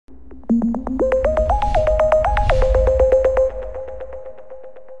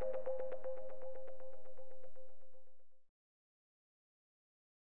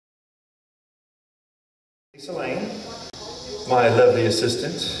my lovely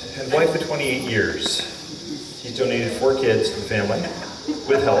assistant and wife of 28 years. She's donated 4 kids to the family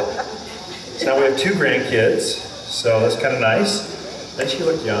with help. So now we have 2 grandkids, so that's kind of nice. Then she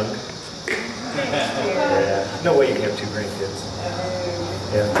looked young. Yeah. No way you can have 2 grandkids.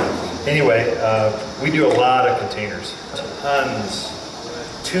 Yeah. Anyway, we do a lot of containers. Tons.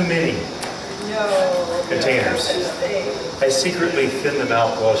 Too many containers. I secretly thin them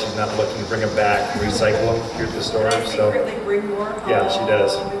out while she's not looking, bring them back, recycle them here at the store. I secretly bring more home. Yeah, she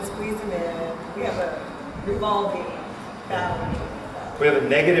does. And squeeze them in. We have a revolving battle. We have a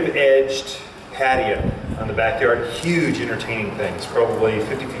negative edged patio on the backyard. Huge entertaining things, probably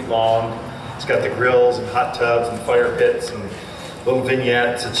 50 feet long. It's got the grills and hot tubs and fire pits and little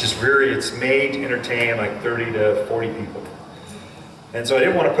vignettes. It's just it's made to entertain like 30 to 40 people. And so I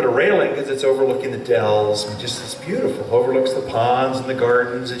didn't want to put a railing because it's overlooking the dells. And it's beautiful. Overlooks the ponds and the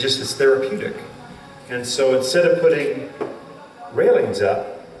gardens. It's therapeutic. And so instead of putting railings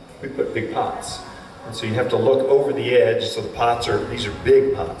up, we put big pots. And so you have to look over the edge. So the pots these are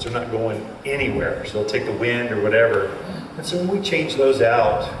big pots. They're not going anywhere. So they'll take the wind or whatever. And so when we change those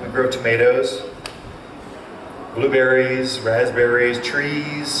out, we grow tomatoes, blueberries, raspberries,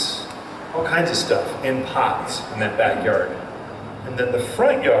 trees, all kinds of stuff in pots in that backyard. And then the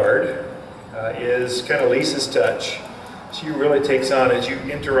front yard is kind of Lisa's touch. She really takes on, as you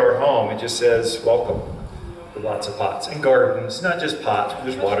enter our home, it just says, welcome, with lots of pots. And gardens, not just pots, but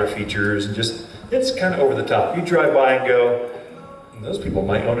there's water features, and it's kind of over the top. You drive by and go, those people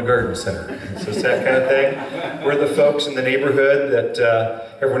might own a garden center. So it's that kind of thing. We're the folks in the neighborhood that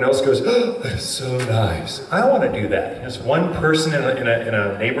everyone else goes, oh, that's so nice. I want to do that. Just one person in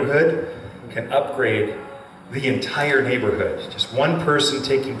a neighborhood can upgrade the entire neighborhood. Just one person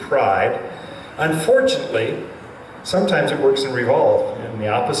taking pride. Unfortunately, sometimes it works in revolve. In the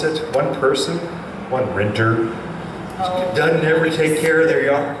opposite, one person, one renter, doesn't ever take care of their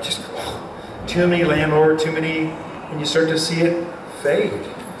yard. Just too many landlords, too many, and you start to see it fade.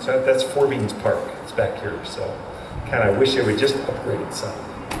 So that's Four Beans Park. It's back here. So kind of wish they would just upgrade it some.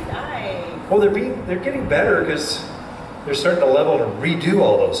 Nice. Well, they're getting better because they're starting to level and redo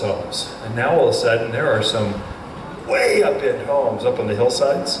all those homes. And now all of a sudden there are some way up in homes up on the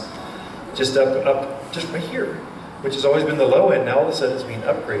hillsides, just right here, which has always been the low end. Now all of a sudden it's being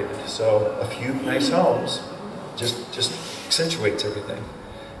upgraded. So a few nice homes just accentuates everything.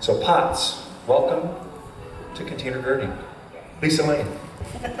 So pots, welcome to container gardening. Lisa Lane.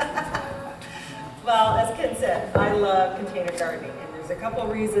 Well, as Ken said, I love container gardening, and there's a couple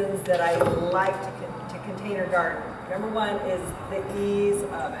reasons that I like to container garden. Number one is the ease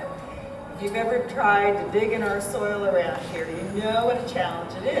of it. If you've ever tried to dig in our soil around here, you know what a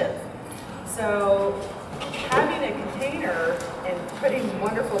challenge it is. So having a container and putting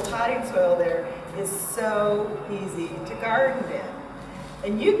wonderful potting soil there is so easy to garden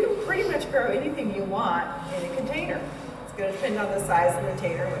in. And you can pretty much grow anything you want in a container. It's going to depend on the size of the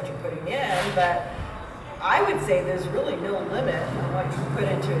container, what you're putting in, but I would say there's really no limit on what you can put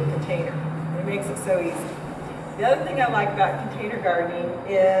into a container. It makes it so easy. The other thing I like about container gardening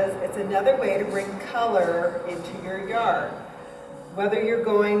is it's another way to bring color into your yard. Whether you're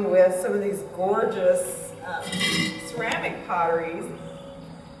going with some of these gorgeous ceramic potteries,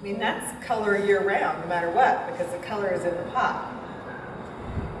 I mean, that's color year round, no matter what, because the color is in the pot.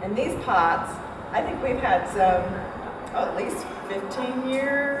 And these pots, I think we've had some, at least 15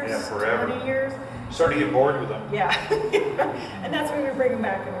 years, yeah, forever. 20 years. Starting to get bored with them. Yeah, and that's when we bring them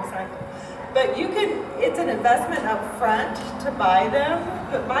back and recycle. But it's an investment up front to buy them,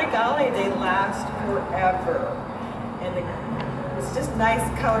 but by golly, they last forever. And it's just nice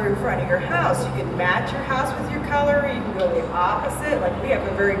color in front of your house. You can match your house with your color, you can go the opposite. Like we have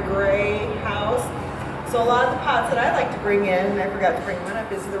a very gray house. So a lot of the pots that I like to bring in, and I forgot to bring one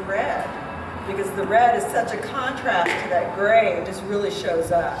up, is the red. Because the red is such a contrast to that gray, it just really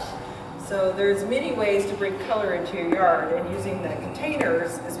shows up. So there's many ways to bring color into your yard, and using the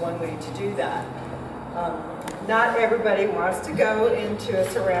containers is one way to do that. Not everybody wants to go into a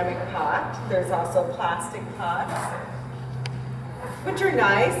ceramic pot. There's also plastic pots, which are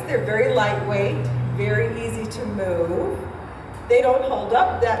nice. They're very lightweight, very easy to move. They don't hold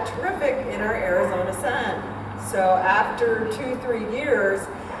up that terrific in our Arizona sun. So after 2-3 years,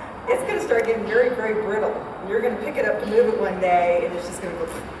 it's going to start getting very, very brittle. You're going to pick it up to move it one day, and it's just going to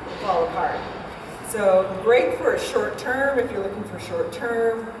fall apart. So great for a short term if you're looking for short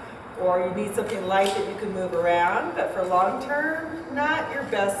term, or you need something light that you can move around, but for long term, not your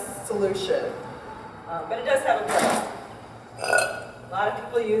best solution. But it does have a place. A lot of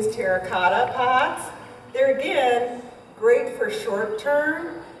people use terracotta pots. They're, again, great for short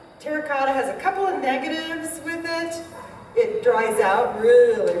term. Terracotta has a couple of negatives with it. it dries out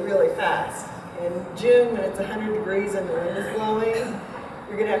really, really fast. In June, when it's 100 degrees and the wind is blowing,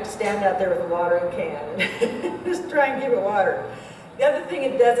 you're going to have to stand out there with a watering can and just try and keep it watered. The other thing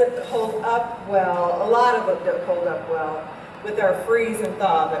it doesn't hold up well, a lot of them don't hold up well, with our freeze and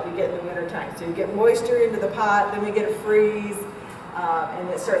thaw that we get in the wintertime. So you get moisture into the pot, then we get a freeze, and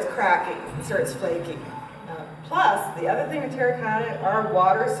it starts cracking, it starts flaking. Plus, the other thing with terracotta, our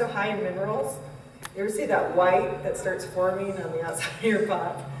water is so high in minerals. You ever see that white that starts forming on the outside of your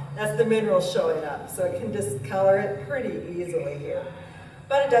pot? That's the minerals showing up, so it can discolor it pretty easily here.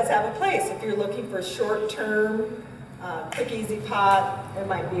 But it does have a place. If you're looking for a short-term, quick, easy pot, it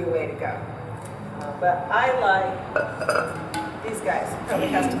might be a way to go. But I like these guys. Probably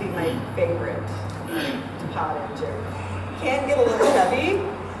has to be my favorite to pot into. Can get a little heavy,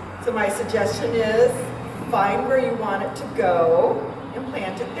 so my suggestion is find where you want it to go and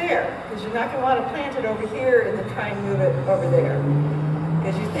plant it there. Because you're not going to want to plant it over here and then try and move it over there.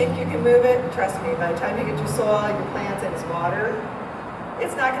 Because you think you can move it, trust me, by the time you get your soil, your plants, and its water,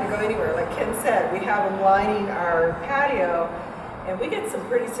 it's not going to go anywhere. Like Ken said, we have them lining our patio, and we get some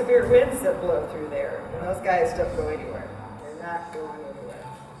pretty severe winds that blow through there. And those guys don't go anywhere. They're not going anywhere.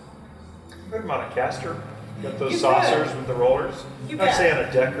 Put them on a caster with those saucers with the rollers. I'd say on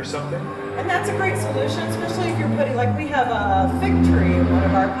a deck or something. And that's a great solution, especially if you're putting, like we have a fig tree in one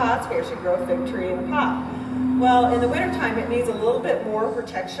of our pots. We actually grow a fig tree in a pot. Well, in the wintertime, it needs a little bit more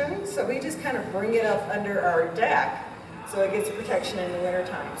protection, so we just kind of bring it up under our deck so it gets protection in the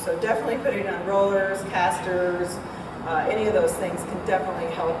wintertime. So definitely putting on rollers, casters, any of those things can definitely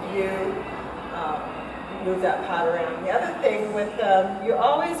help you move that pot around. The other thing with them, you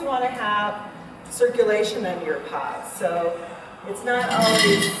always want to have circulation in your pot. So it's not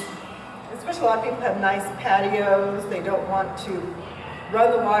always, especially a lot of people have nice patios, they don't want to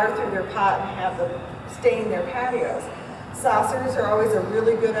run the water through their pot and have them stain their patios. Saucers are always a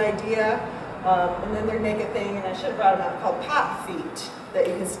really good idea. And then they make a thing, and I should have brought them out, called pot feet, that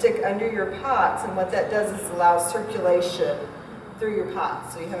you can stick under your pots, and what that does is allow circulation through your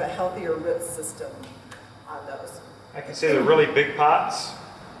pots, so you have a healthier root system on those. I can say the really big pots,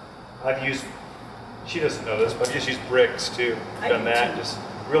 I've used, she doesn't know this, but I've just used bricks too. I've done that, just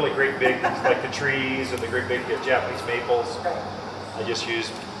really great big, like the trees or the great big Japanese maples. Right. I just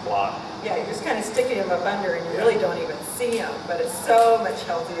used block. Yeah, you're just kind of sticking them up under, and you really don't even see them, but it's so much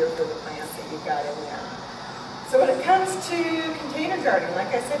healthier for the plants that you've got in there. So when it comes to container gardening, like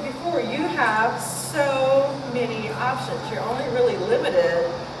I said before, you have so many options. You're only really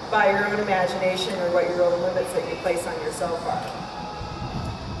limited by your own imagination or what your own limits that you place on yourself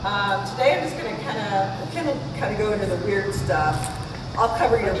are. Today I'm just going to kind of go into the weird stuff. I'll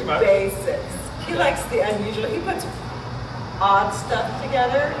cover your basics. He likes the unusual. He puts odd stuff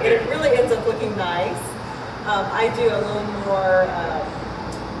together, and it really ends up looking nice. I do a little more,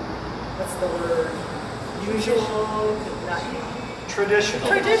 what's the word? Usual, not traditional.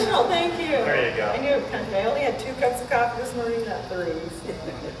 Traditional, thank you. There you go. I knew it would come to me. I only had 2 cups of coffee this morning, not 3.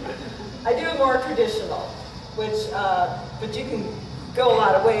 I do a more traditional, which, but you can go a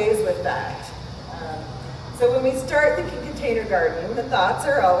lot of ways with that. So when we start thinking container gardening, the thoughts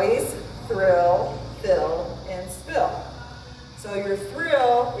are always thrill, fill, and spill. So your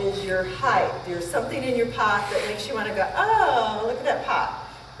thrill is your height. There's something in your pot that makes you want to go, oh, look at that pot.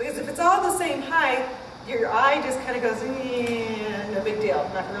 Because if it's all the same height, your eye just kind of goes, no big deal,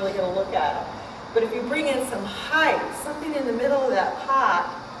 I'm not really going to look at it. But if you bring in some height, something in the middle of that pot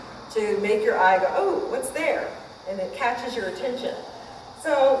to make your eye go, oh, what's there? And it catches your attention.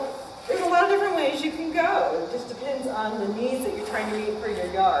 So there's a lot of different ways you can go. It just depends on the needs that you're trying to meet for your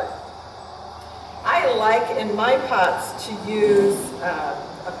yard. I like in my pots to use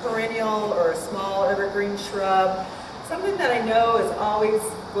a perennial or a small evergreen shrub, something that I know is always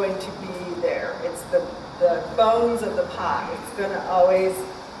going to be there. It's the bones of the pot. It's going to always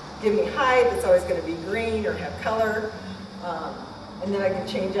give me height, it's always going to be green or have color, and then I can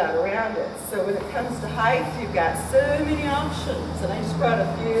change out around it. So when it comes to height, you've got so many options, and I just brought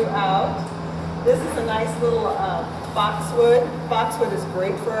a few out. This is a nice little boxwood. Boxwood is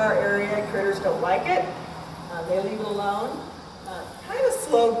great for our area. Critters don't like it. They leave it alone. Kind of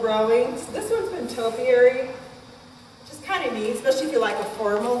slow growing. So this one's been topiary, which is kind of neat, especially if you like a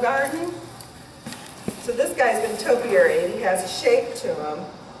formal garden. So this guy's been topiary, and he has a shape to him.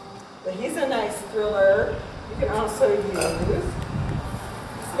 But he's a nice thriller. You can also use, this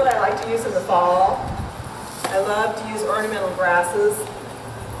is what I like to use in the fall. I love to use ornamental grasses.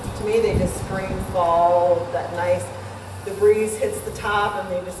 To me, they just scream fall, that nice, the breeze hits the top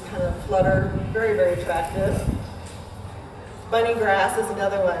and they just kind of flutter. Very, very attractive. Bunny grass is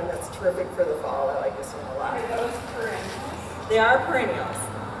another one that's terrific for the fall. I like this one a lot. Are those perennial? They are perennials.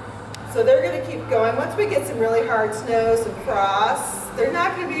 So they're going to keep going. Once we get some really hard snow, some frosts, they're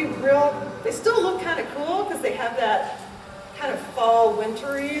not going to be real, they still look kind of cool because they have that kind of fall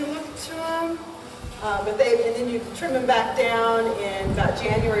wintry look to them. And then you trim them back down in about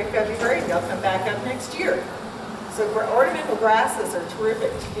January, February, and they'll come back up next year. So ornamental grasses are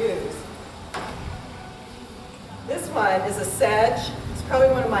terrific to use. This one is a sedge. It's probably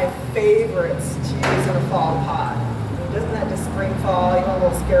one of my favorites to use in a fall pot. I mean, doesn't that just spring fall, you know, a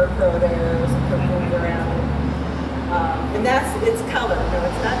little scarecrow there, some purple around it. And that's its color. No,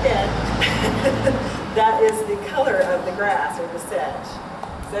 it's not dead. That is the color of the grass or the sedge.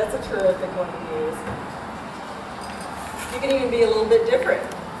 So that's a terrific one to use. You can even be a little bit different.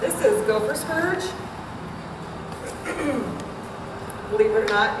 This is gopher spurge. Believe it or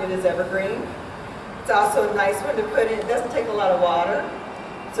not, it is evergreen. It's also a nice one to put in. It doesn't take a lot of water.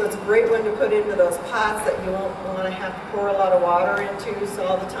 So it's a great one to put into those pots that you won't want to have to pour a lot of water into so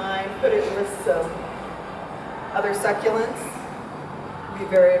all the time. Put it with some other succulents. Be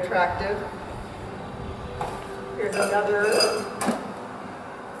very attractive. Here's another.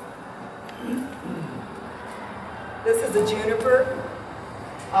 This is a juniper,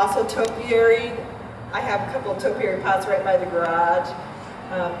 also topiary. I have a couple of topiary pots right by the garage.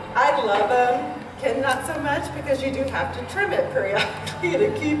 I love them. Ken, not so much because you do have to trim it periodically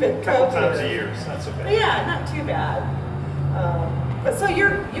to keep it A couple copiary. times a year, so not so bad. But yeah, not too bad. But so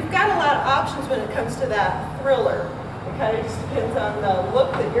you've got a lot of options when it comes to that thriller. It kind of just depends on the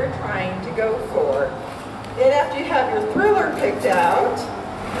look that you're trying to go for. Then after you have your thriller picked out,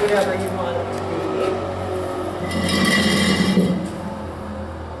 whatever you want it to be,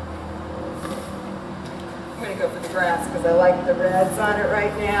 I'm going to go for the grass because I like the reds on it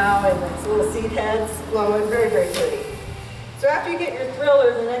right now and those little seed heads glowing, very, very pretty. So after you get your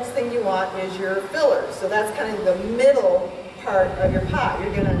thriller, the next thing you want is your fillers. So that's kind of the middle part of your pot.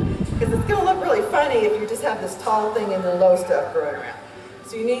 You're going to, because it's going to look really funny if you just have this tall thing and the low stuff growing around.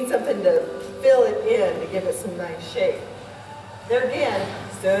 So you need something to fill it in to give it some nice shape. There again,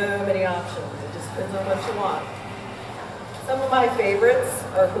 so many options. It just depends on what you want. Some of my favorites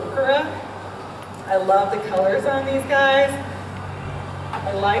are heuchera. I love the colors on these guys.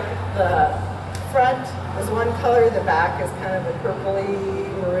 I like the front is one color, the back is kind of a purpley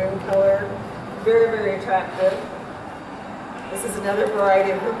maroon color. Very, very attractive. This is another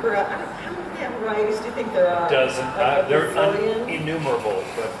variety of heuchera. How many damn varieties do you think there are? Dozen. They're innumerable,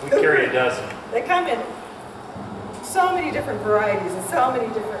 but we carry a dozen. They come in so many different varieties and so many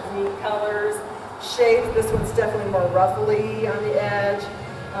different neat colors, shapes. This one's definitely more ruffly on the edge.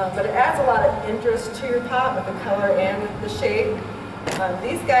 But it adds a lot of interest to your pot with the color and with the shape.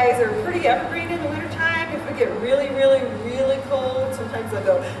 These guys are pretty evergreen in the wintertime. If we get really, really, really cold, sometimes they'll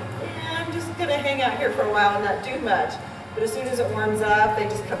go, yeah, I'm just going to hang out here for a while and not do much. But as soon as it warms up, they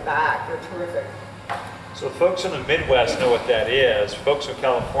just come back. They're terrific. So folks in the Midwest know what that is. Folks in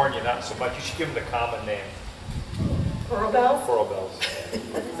California, not so much. You should give them the common name. Coral bells? Coral bells.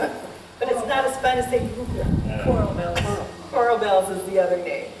 But it's not as fun as saying heuchera. Coral bells. Coral bells is the other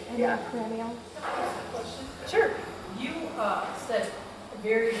name. Yeah. Perennial. Question. Sure. You said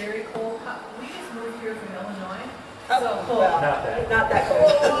very, very cold. We just moved here from Illinois. Oh, So, well, Not that. not that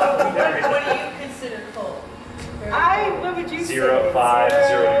cold. what do you consider cold? Very cold. What would you say? 0, 5,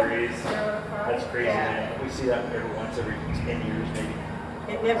 0 degrees. 0 to 5? That's crazy, Yeah. man. We see that once every 10 years, maybe.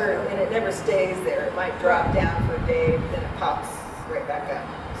 It never stays there. It might drop down for a day, but then it pops right back up.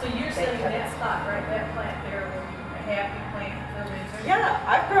 So you're saying that spot, right, that plant there, will be a happy plant for winter? Yeah,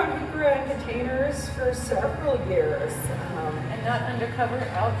 I've grown heuchera in containers for several years. And not undercover,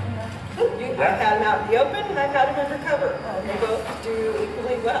 out in the... I've had them out in the open and I've had them undercover. And they both do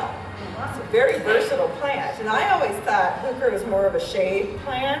equally well. It's a very versatile plant. And I always thought heuchera was more of a shade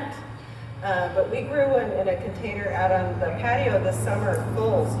plant. But we grew one in a container out on the patio this summer,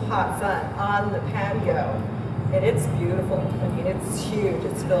 full hot sun on the patio. And it's beautiful. I mean, it's huge.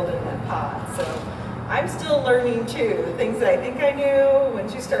 It's filled in that pot. So I'm still learning too. The things that I think I knew,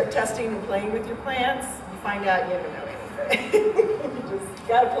 once you start testing and playing with your plants, you find out you don't know anything. You just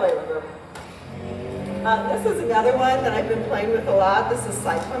gotta play with them. This is another one that I've been playing with a lot. This is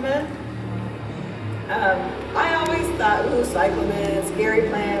cyclamen. I always thought, ooh, cyclamen, scary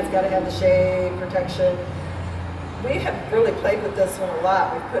plants, gotta have the shade, protection. We have really played with this one a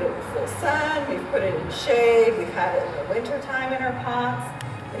lot. We've put it in full sun, we've put it in shade, we've had it in the winter time in our pots,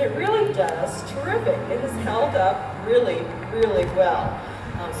 and it really does terrific. It has held up really, really well.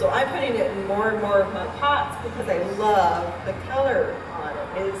 So I'm putting it in more and more of my pots because I love the color on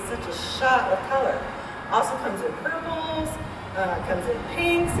it. It is such a shot of color. Also comes in purples, comes in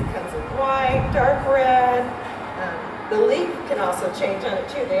pinks, it comes in white, dark red. The leaf can also change on it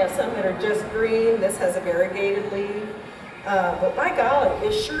too. They have some that are just green. This has a variegated leaf. But by golly,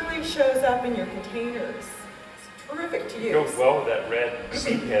 it surely shows up in your containers. It's terrific to use. It goes well with that red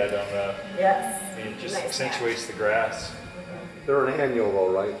seed head on the. Yes. I mean, it just Nice accentuates the grass. They're an annual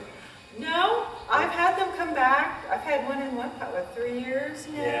though, right? No, I've had them come back. I've had one in what, 3 years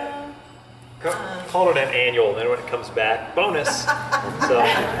now? Yeah. Call it an annual, then when it comes back, bonus. So.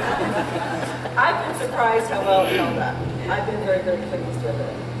 I've been surprised how well it held up. I've been very, very pleased with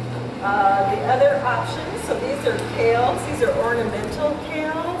it. The other options, so these are kales. These are ornamental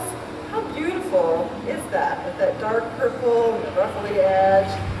kales. How beautiful is that? With that dark purple and the ruffly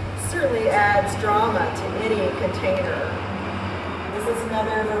edge. Certainly adds drama to any container. This is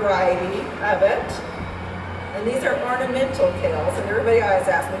another variety of it. And these are ornamental kales, and everybody always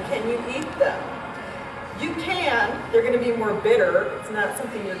asks me, can you eat them? You can. They're going to be more bitter. It's not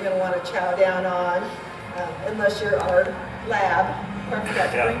something you're going to want to chow down on unless you're our lab. I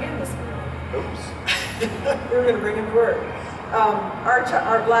forgot to bring in this morning. Oops. We're going to bring him to work.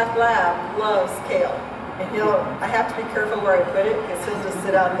 Our black lab loves kale. And I have to be careful where I put it because he'll just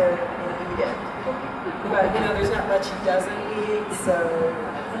sit out there and eat it. But there's not much he doesn't eat, so.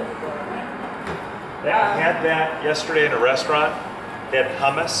 Yeah, I had that yesterday in a restaurant. They had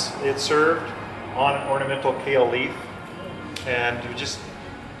hummus they had served on an ornamental kale leaf, and it was just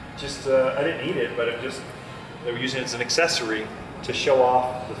I didn't eat it, but they were using it as an accessory to show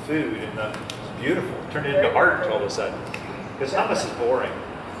off the food, and it was beautiful. It turned it into art all of a sudden. Because hummus is boring.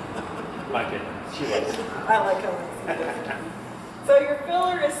 My opinion. She loves it. I like hummus. So your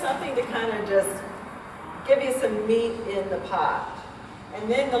filler is something to kind of just give you some meat in the pot. And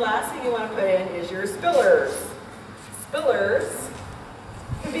then the last thing you want to put in is your spillers. Spillers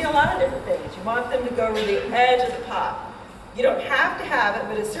can be a lot of different things. You want them to go over the edge of the pot. You don't have to have it,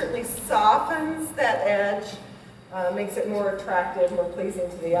 but it certainly softens that edge, makes it more attractive, more pleasing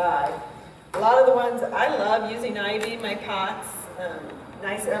to the eye. A lot of the ones, I love using ivy in my pots.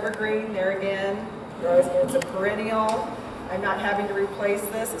 Nice evergreen there again. You're always getting some perennial. I'm not having to replace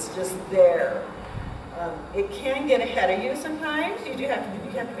this, it's just there. It can get ahead of you sometimes. You have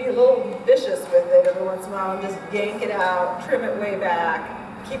to be a little vicious with it every once in a while and just yank it out, trim it way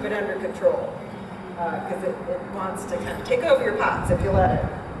back, keep it under control. Because it wants to kind of take over your pots if you let it.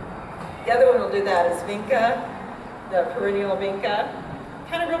 The other one will do that is vinca, the perennial vinca.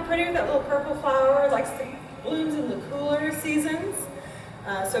 Kind of real pretty with that little purple flower, likes to blooms in the cooler seasons.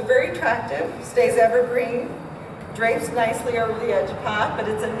 So very attractive, stays evergreen. Drapes nicely over the edge of the pot, but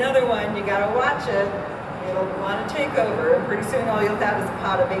it's another one, you gotta watch it. It'll want to take over, and pretty soon all you'll have is a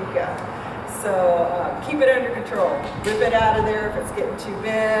pot of vinca. So keep it under control. Rip it out of there if it's getting too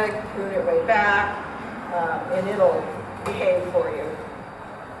big, prune it way back, and it'll behave for you.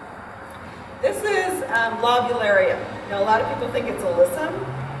 This is lobularia. Now a lot of people think it's alyssum.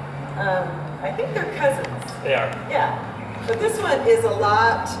 I think they're cousins. They are. Yeah, but this one is a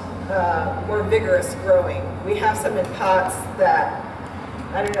lot more vigorous growing. We have some in pots that,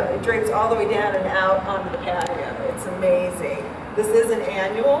 I don't know, it drapes all the way down and out onto the patio. It's amazing. This is an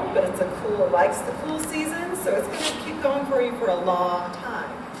annual, but it's it likes the cool season, so it's going to keep going for you for a long time.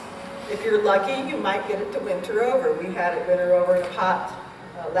 If you're lucky, you might get it to winter over. We had it winter over in a pot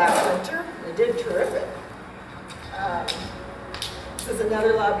last winter, and it did terrific. This is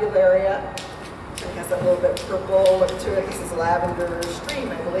another lobularia. It has a little bit purple look to it. This is lavender stream,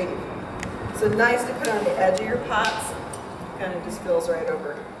 I believe. So nice to put on the edge of your pots. Kind of just fills right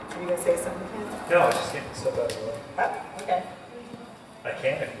over. Are you going to say something, Ken? No, I was just getting stuff out of the way. Oh, okay. I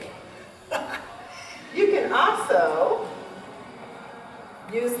can if you want. You can also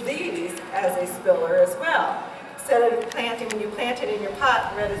use these as a spiller as well. Instead of planting, when you plant it in your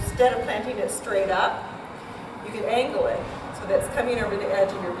pot, instead of planting it straight up, you can angle it so that it's coming over the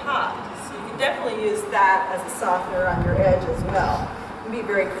edge of your pot. So you can definitely use that as a softener on your edge as well. You can be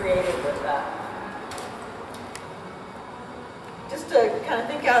very creative with that. Just to kind of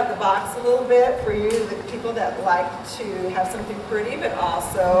think out of the box a little bit for you, the people that like to have something pretty but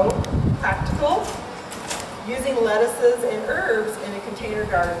also practical. Using lettuces and herbs in a container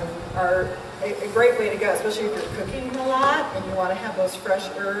garden are a great way to go, especially if you're cooking a lot and you want to have those fresh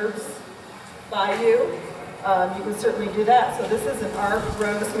herbs by you. You can certainly do that. So this is an arbor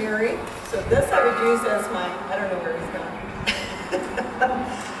rosemary. So this I would use as my, I don't know where he's going.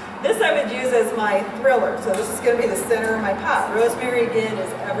 This I would use as my thriller. So this is going to be the center of my pot. Rosemary, again,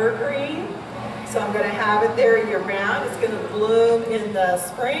 is evergreen. So I'm going to have it there year round. It's going to bloom in the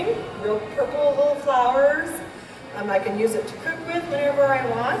spring, real purple little flowers. I can use it to cook with whenever I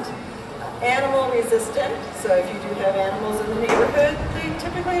want. Animal resistant, so if you do have animals in the neighborhood, they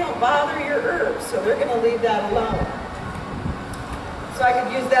typically don't bother your herbs, so they're going to leave that alone. So I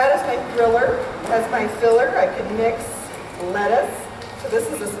could use that as my thriller, as my filler. I could mix lettuce. So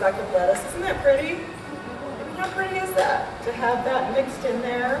this is a speck of lettuce. Isn't that pretty? I mean, how pretty is that? To have that mixed in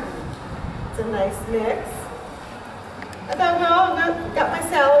there. It's a nice mix. I thought, well, I've got my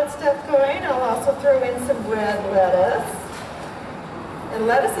salad stuff going. I'll also throw in some red lettuce. And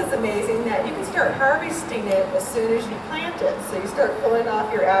lettuce is amazing that you can start harvesting it as soon as you plant it. So you start pulling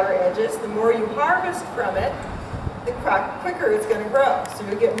off your outer edges. The more you harvest from it, the quicker it's going to grow. So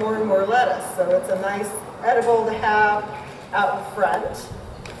you get more and more lettuce. So it's a nice edible to have out in front.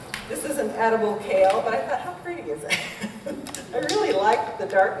 This is an edible kale, but I thought, how pretty is it? I really liked the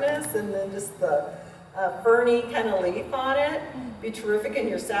darkness and then just the ferny kind of leaf on it. Be terrific in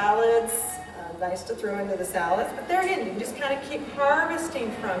your salads. Nice to throw into the salads. But there again, you can just kind of keep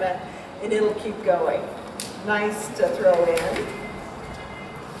harvesting from it and it'll keep going. Nice to throw in.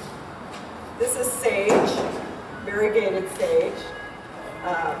 This is sage, variegated sage.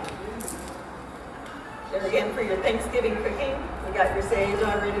 There again, for your Thanksgiving cooking, you got your sage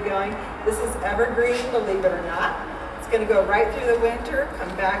already going. This is evergreen, believe it or not. It's going to go right through the winter,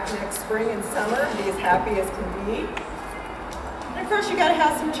 come back next spring and summer, and be as happy as can be. And of course, you got to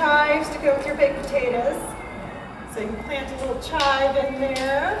have some chives to go with your baked potatoes. So you can plant a little chive in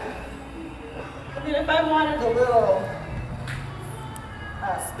there. And then if I wanted a little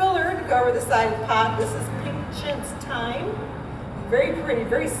spiller to go over the side of the pot, this is pink chintz thyme. Very pretty,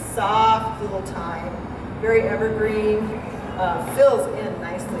 very soft little thyme. Very evergreen, fills in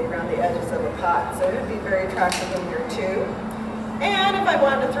nicely around the edges of the pot, so it would be very attractive in here too. And if I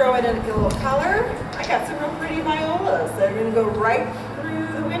wanted to throw it in a little color, I got some real pretty violas that are going to go right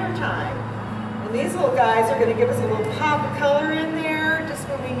through the winter time. And these little guys are going to give us a little pop of color in there just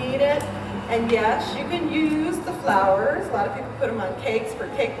when we need it. And yes, you can use the flowers. A lot of people put them on cakes for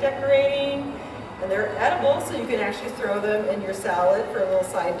cake decorating. And they're edible, so you can actually throw them in your salad for a little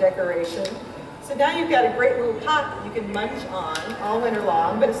side decoration. So now you've got a great little pot that you can munch on all winter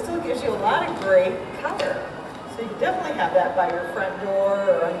long, but it still gives you a lot of great color. So you can definitely have that by your front door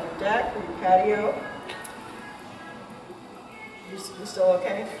or on your deck or your patio. You still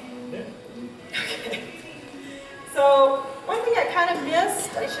okay? Yeah. Okay. So one thing I kind of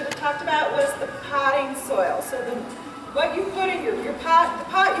missed, I should have talked about, was the potting soil. So what you put in your pot, the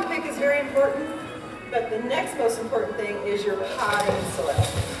pot you pick is very important, but the next most important thing is your potting soil.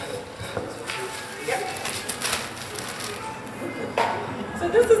 Yep. So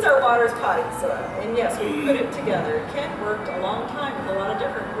this is our Waters potting soil, and yes, we put it together. Ken worked a long time with a lot of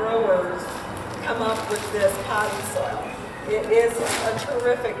different growers to come up with this potting soil. It is a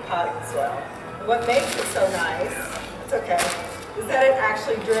terrific potting soil. What makes it so nice, it's okay, is that it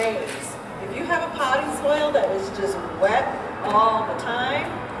actually drains. If you have a potting soil that is just wet all the time,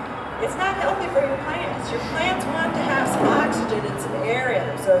 it's not healthy for your plants. Your plants want to have some oxygen and some air in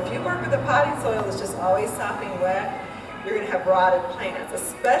them. So if you work with a potting soil that's just always sopping wet, you're going to have rotted plants,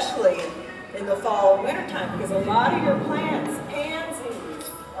 especially in the fall and winter time, because a lot of your plants, pansies,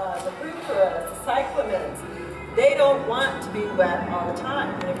 the fructifera, the cyclamens, they don't want to be wet all the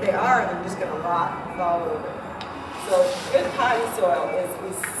time. And if they are, they're just going to rot and fall over. So good potting soil is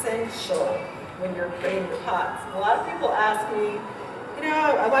essential when you're creating your pots. A lot of people ask me, you know,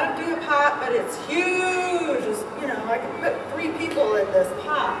 I want to do a pot, but it's huge. It's, you know, I can put 3 people in this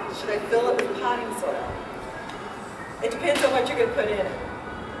pot. Should I fill it with potting soil? It depends on what you're going to put in it.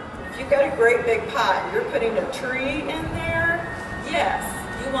 If you've got a great big pot and you're putting a tree in there, yes,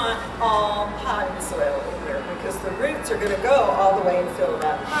 you want all potting soil in there because the roots are going to go all the way and fill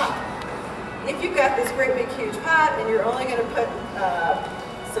that pot. If you've got this great big huge pot and you're only going to put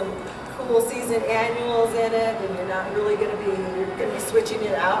some cool season annuals in it and you're not really going to be switching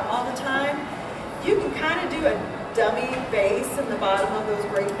it out all the time, you can kind of do a dummy base in the bottom of those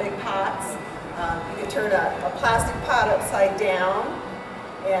great big pots. You can turn a plastic pot upside down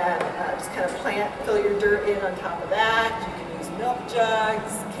and just kind of fill your dirt in on top of that. You can use milk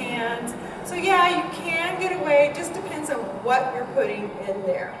jugs, cans. So yeah, you can get away. It just depends on what you're putting in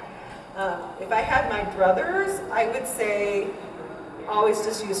there. If I had my druthers, I would say always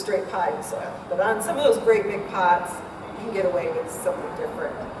just use straight potting soil. But on some of those great big pots, you can get away with something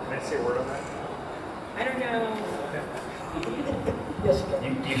different. Can I say a word on that? I don't know. Yes, you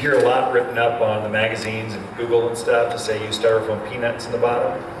can. You hear a lot written up on the magazines and Google and stuff to say use styrofoam peanuts in the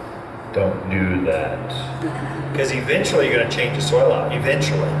bottom. Don't do that. Because eventually you're going to change the soil out.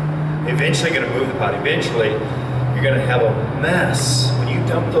 Eventually. Eventually you're going to move the pot. Eventually you're going to have a mess. When you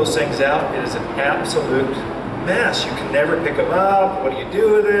dump those things out, it is an absolute mess. You can never pick them up. What do you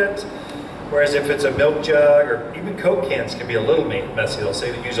do with it? Whereas if it's a milk jug or even Coke cans can be a little messy. They'll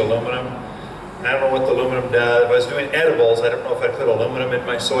say they use aluminum. And I don't know what the aluminum does. If I was doing edibles, I don't know if I'd put aluminum in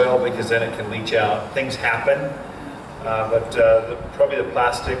my soil because then it can leach out. Things happen, probably the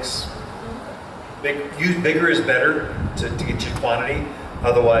plastics. Use bigger is better to get you quantity.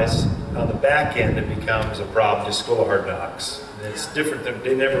 Otherwise, on the back end, it becomes a problem, just school of hard knocks. It's different.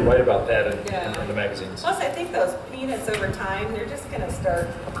 They never write about that in the magazines. Plus, I think those peanuts over time, they're just going to start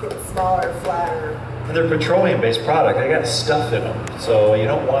getting smaller, flatter. And they're petroleum-based product. They got stuff in them, so you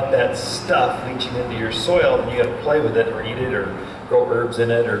don't want that stuff leaching into your soil. And you got to play with it, or eat it, or grow herbs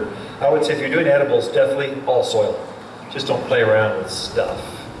in it. Or I would say, if you're doing edibles, definitely all soil. Just don't play around with stuff.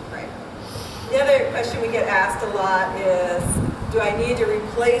 Right. The other question we get asked a lot is, do I need to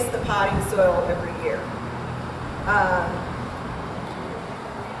replace the potting soil every year?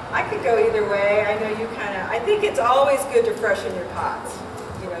 I could go either way. I know you I think it's always good to freshen your pots.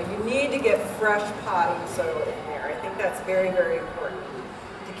 You know, you need to get fresh potting soil in there. I think that's very, very important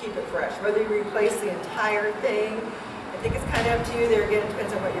to keep it fresh. Whether you replace the entire thing, I think it's kind of up to you. There again, it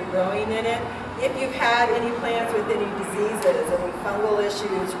depends on what you're growing in it. If you've had any plants with any diseases, any fungal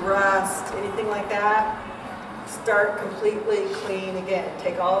issues, rust, anything like that, start completely clean again.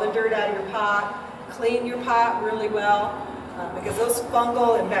 Take all the dirt out of your pot, clean your pot really well, because those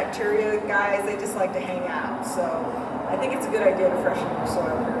fungal and bacteria guys, they just like to hang out. So I think it's a good idea to freshen your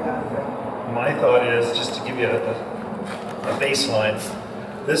soil periodically. My thought is, just to give you a baseline,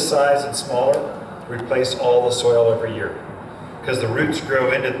 this size and smaller, replace all the soil every year. Because the roots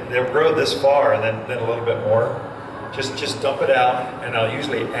they'll grow this far and then a little bit more. Just dump it out, and I'll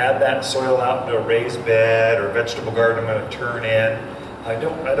usually add that soil out into a raised bed or vegetable garden I'm going to turn in. I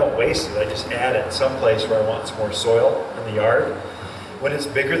don't waste it. I just add it someplace where I want some more soil in the yard. When it's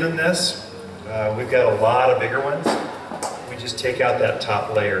bigger than this, we've got a lot of bigger ones. We just take out that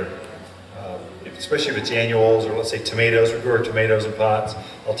top layer. Especially if it's annuals or let's say tomatoes, we grow our tomatoes in pots.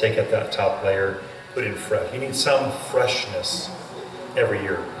 I'll take out that top layer, put in fresh. You need some freshness every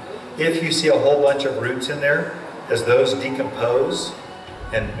year. If you see a whole bunch of roots in there, as those decompose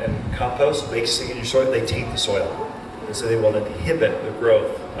and compost basically in your soil, they taint the soil. And so they will inhibit the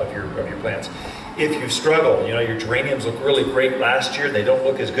growth of your plants. If you struggle, you know, your geraniums look really great last year, they don't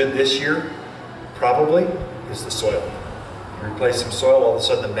look as good this year, probably is the soil. You replace some soil, all of a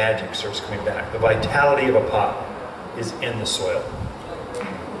sudden the magic starts coming back. The vitality of a pot is in the soil.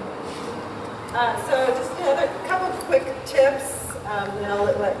 So just another couple of quick tips. And I'll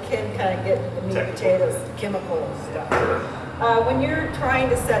let Ken kind of get the meat and potatoes, chemical stuff. When you're trying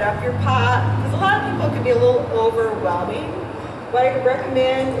to set up your pot, because a lot of people can be a little overwhelming, what I would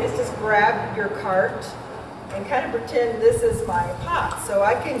recommend is just grab your cart and kind of pretend this is my pot. So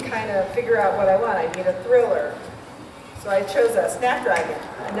I can kind of figure out what I want. I need a thriller. So I chose a snapdragon,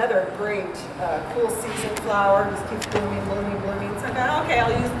 another great cool season flower, just keeps blooming, blooming, blooming. So I thought, okay,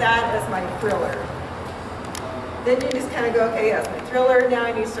 I'll use that as my thriller. Then you just kind of go, okay, that's my thriller. Now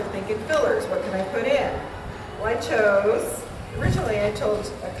I need to start thinking fillers. What can I put in? Well, I chose, originally I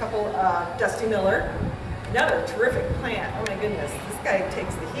chose a couple Dusty Miller, another terrific plant. Oh my goodness, this guy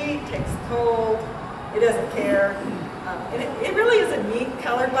takes the heat, takes the cold, he doesn't care. And it really is a neat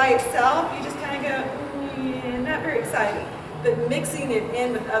color by itself. You just kind of go, not very exciting. But mixing it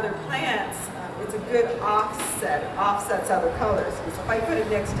in with other plants, it's a good offset. It offsets other colors. So if I put it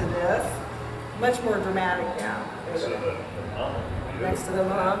next to this, much more dramatic now. Next to the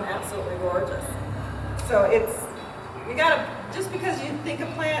mom, absolutely gorgeous. So you gotta, just because you think a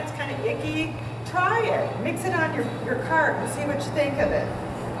plant's kind of icky, try it. Mix it on your cart and see what you think of it.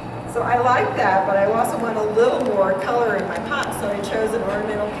 So I like that, but I also want a little more color in my pot, so I chose an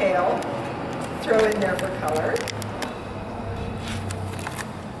ornamental kale. Throw in there for color.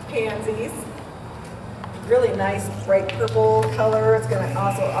 Pansies. Really nice bright purple color. It's going to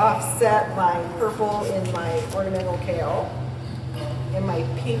also offset my purple in my ornamental kale and my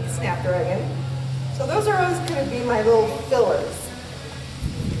pink snapdragon. So those are always going to be my little fillers.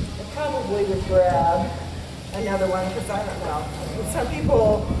 I probably would grab another one because I don't know.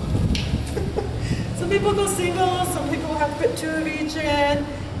 Some people go single, some people have to put 2 of each in.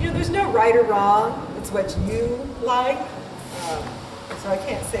 You know, there's no right or wrong. It's what you like. So I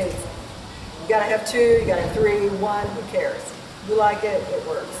can't say you gotta have 2, you gotta have 3, 1, who cares? You like it, it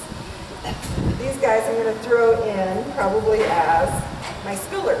works. These guys I'm gonna throw in probably as my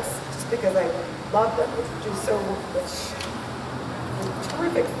spillers, just because I love them. It's just so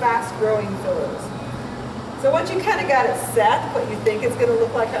terrific, fast-growing fillers. So once you kind of got it set, what you think it's gonna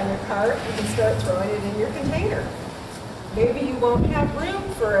look like on your cart, you can start throwing it in your container. Maybe you won't have room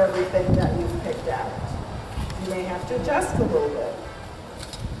for everything that you've picked out. You may have to adjust a little bit.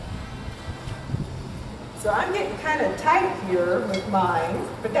 So I'm getting kind of tight here with mine,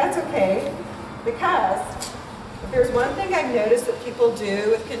 but that's okay. Because if there's one thing I've noticed that people do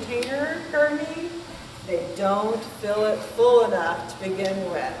with container gardening, they don't fill it full enough to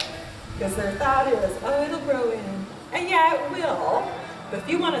begin with. Because their thought is, oh, it'll grow in. And yeah, it will. But if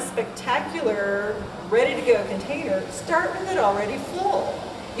you want a spectacular, ready-to-go container, start with it already full.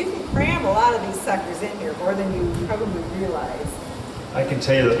 You can cram a lot of these suckers in here, more than you probably realize. I can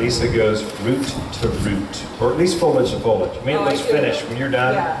tell you that Lisa goes root to root, or at least foliage to foliage. I mean, it looks finished. When you're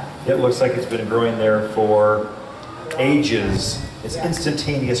done, it looks like it's been growing there for ages. It's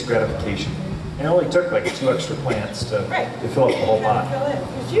instantaneous gratification. And it only took like 2 extra plants to fill up the whole pot.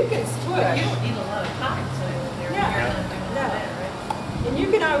 Because you can split. You don't need a lot of potting soil in there. You're gonna do all that, right? And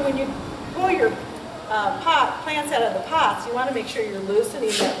you can, when you pull your plants out of the pots, you want to make sure you're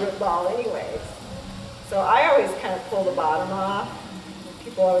loosening that root ball anyways. So I always kind of pull the bottom off.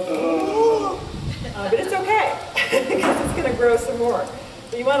 People always go, but it's okay, because it's going to grow some more.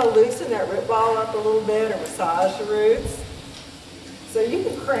 But you want to loosen that root ball up a little bit, or massage the roots. So you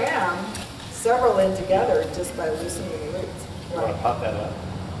can cram several in together just by loosening the roots. You want to pop that up?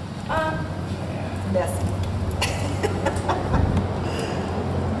 Messy.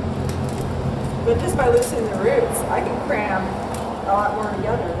 But just by loosening the roots, I can cram a lot more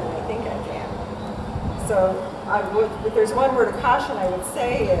together than I think I can. So if there's one word of caution I would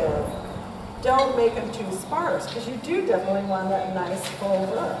say is, don't make them too sparse, because you do definitely want that nice full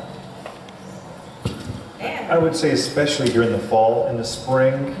look. I would say especially during the fall and the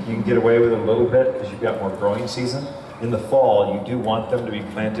spring, you can get away with it a little bit because you've got more growing season. In the fall, you do want them to be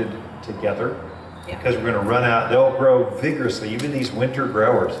planted together because we're going to run out. They'll grow vigorously, even these winter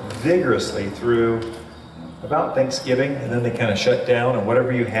growers, vigorously through about Thanksgiving, and then they kind of shut down, and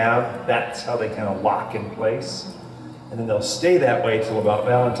whatever you have, that's how they kind of lock in place. And then they'll stay that way till about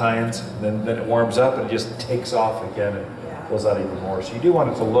Valentine's, and then it warms up and it just takes off again and goes out even more. So you do want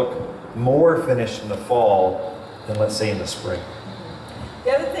it to look more finished in the fall than, let's say, in the spring.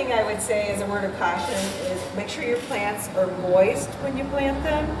 The other thing I would say as a word of caution is make sure your plants are moist when you plant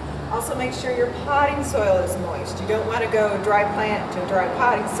them. Also make sure your potting soil is moist. You don't want to go dry plant to dry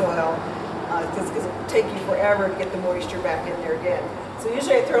potting soil because it'll take you forever to get the moisture back in there again. So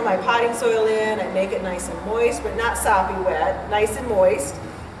usually I throw my potting soil in, I make it nice and moist, but not soppy wet, nice and moist.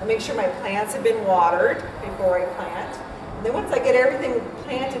 I make sure my plants have been watered before I plant. And then once I get everything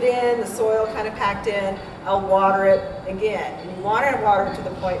planted in, the soil kind of packed in, I'll water it again. And you want to water it to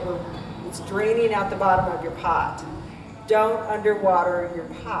the point where it's draining out the bottom of your pot. Don't underwater your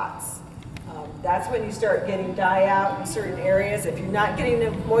pots. That's when you start getting die out in certain areas. If you're not getting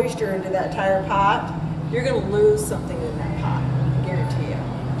enough moisture into that entire pot, you're going to lose something in that pot, I guarantee you.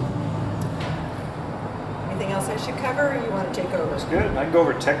 Anything else I should cover, or you want to take over? That's good. I can go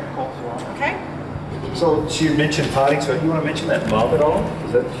over technical if you want. Okay. So she mentioned potting, so you want to mention that mum at all?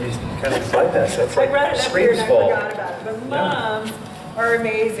 Is that she's kind of bypassed? That's I like brought it up here and I fall. forgot about it. But mums are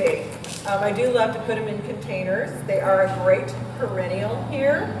amazing. I do love to put them in containers. They are a great perennial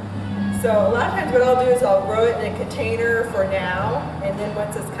here. So a lot of times what I'll do is I'll grow it in a container for now, and then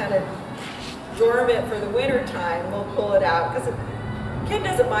once it's kind of dormant for the winter time, we'll pull it out. Because the kid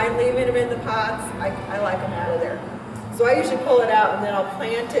doesn't mind leaving them in the pots. I like them out of there. So I usually pull it out and then I'll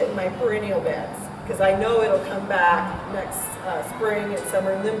plant it in my perennial beds, because I know it'll come back next spring and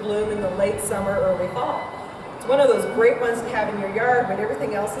summer and then bloom in the late summer, early fall. It's one of those great ones to have in your yard, but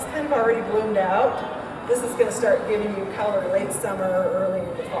everything else is kind of already bloomed out. This is going to start giving you color late summer or early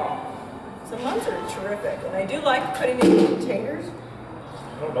in the fall. So mums are terrific, and I do like putting them in containers.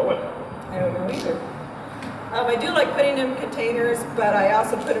 I don't know what. I don't know either. I do like putting them in containers, but I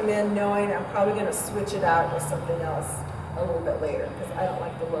also put them in knowing I'm probably going to switch it out with something else a little bit later, because I don't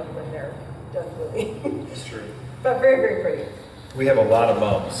like the look when they're done blooming. That's true. But very, very pretty. We have a lot of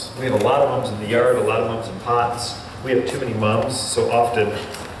mums. We have a lot of mums in the yard, a lot of mums in pots. We have too many mums, so often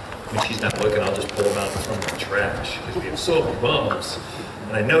when she's not looking, I'll just pull them out and throw them in the trash, because we have so many mums.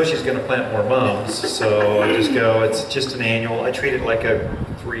 And I know she's going to plant more mums, so I just go, it's just an annual. I treat it like a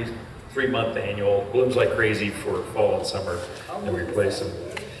three-month annual. Blooms like crazy for fall and summer, and we replace them.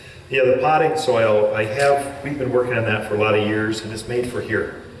 Yeah, the potting soil, we've been working on that for a lot of years, and it's made for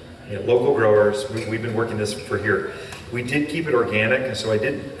here. You know, local growers, we've been working this for here. We did keep it organic, and so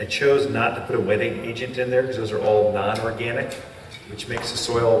I chose not to put a wetting agent in there, because those are all non-organic, which makes the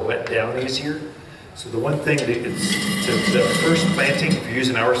soil wet down easier. So the one thing, the first planting, if you're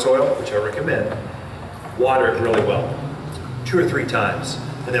using our soil, which I recommend, water it really well, 2 or 3 times.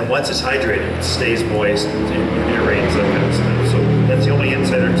 And then once it's hydrated, it stays moist and aerates, that kind of stuff. So that's the only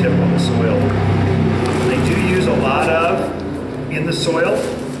insider tip on the soil. They do use a lot of, in the soil,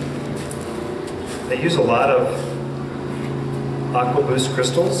 they use a lot of aqua boost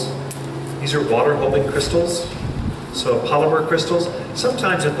crystals. These are water-holding crystals, so polymer crystals.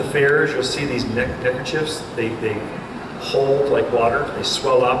 Sometimes at the fairs you'll see these neckerchiefs. They hold like water. They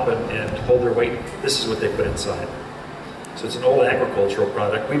swell up and hold their weight. This is what they put inside. So it's an old agricultural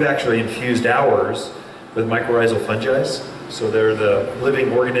product. We've actually infused ours with mycorrhizal fungi. So they're the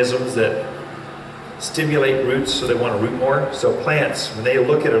living organisms that stimulate roots so they want to root more. So plants, when they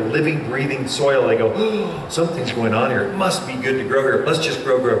look at a living, breathing soil, they go, oh, something's going on here. It must be good to grow here. Let's just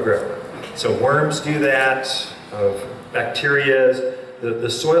grow, grow, grow. So worms do that, bacteria. The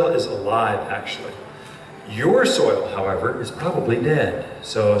soil is alive, actually. Your soil, however, is probably dead.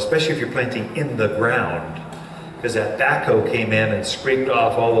 So especially if you're planting in the ground, because that backhoe came in and scraped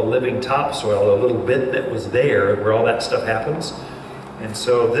off all the living topsoil, the little bit that was there where all that stuff happens. And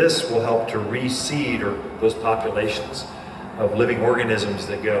so this will help to reseed or those populations of living organisms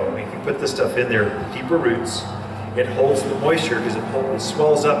that go. I mean, if you put this stuff in there with deeper roots, it holds the moisture because it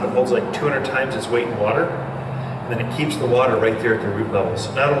swells up, it holds like 200 times its weight in water, and then it keeps the water right there at the root level.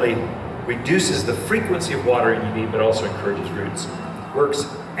 So not only reduces the frequency of watering you need, but also encourages roots. Works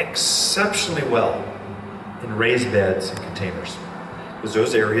exceptionally well in raised beds and containers, because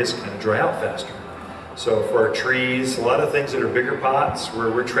those areas kind of dry out faster. So for our trees, a lot of things that are bigger pots where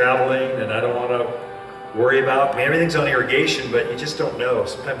we're traveling and I don't want to worry about, I mean, everything's on irrigation, but you just don't know.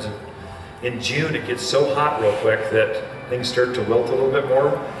 Sometimes in June it gets so hot real quick that things start to wilt a little bit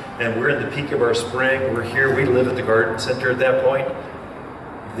more, and we're in the peak of our spring. We're here, we live at the garden center at that point.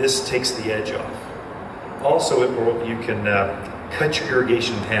 This takes the edge off. Also, you can cut your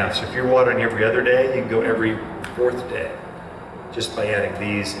irrigation in half. So if you're watering every other day, you can go every fourth day, just by adding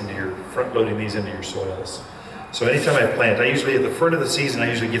these into your, front-loading these into your soils. So anytime I plant, I usually, at the front of the season, I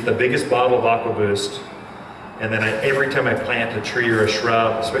usually get the biggest bottle of Aqua Boost, and then every time I plant a tree or a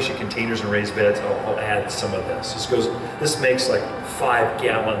shrub, especially containers and raised beds, I'll add some of this. This makes like 5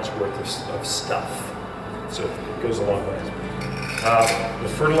 gallons worth of stuff. So it goes a long way. The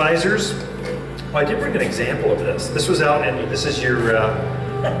fertilizers, well, I did bring an example of this. This was out, and this is your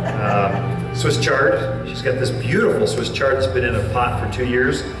Swiss chard. She's got this beautiful Swiss chard that's been in a pot for 2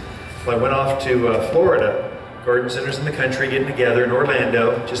 years. Well, I went off to Florida, garden centers in the country, getting together in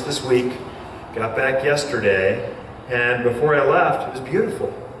Orlando just this week. Got back yesterday, and before I left, it was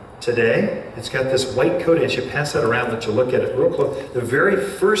beautiful. Today, it's got this white coating. I should pass that around, let you look at it real close. The very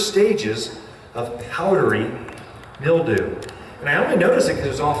first stages of powdery mildew. And I only noticed it because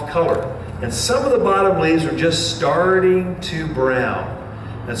it was off color. And some of the bottom leaves are just starting to brown.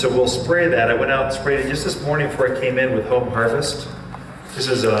 And so we'll spray that. I went out and sprayed it just this morning before I came in with Home Harvest. This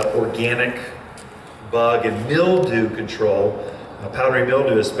is organic bug and mildew control, powdery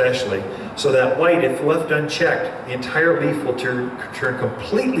mildew especially. So that white, if left unchecked, the entire leaf will turn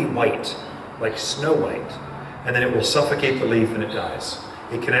completely white, like snow white. And then it will suffocate the leaf and it dies.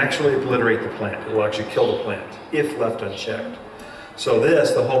 It can actually obliterate the plant. It will actually kill the plant if left unchecked. So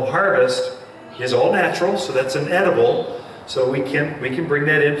this, the Home Harvest, is all natural, so that's an edible. So we can bring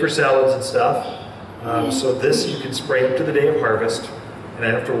that in for salads and stuff. So this you can spray up to the day of harvest, and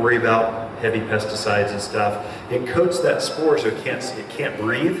I don't have to worry about heavy pesticides and stuff. It coats that spore so it can't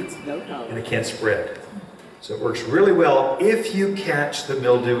breathe and it can't spread. So it works really well if you catch the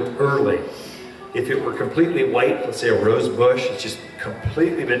mildew early. If it were completely white, let's say a rose bush, it's just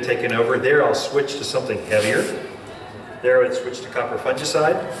completely been taken over. There I'll switch to something heavier. There I would switch to copper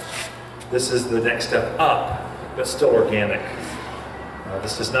fungicide. This is the next step up, but still organic.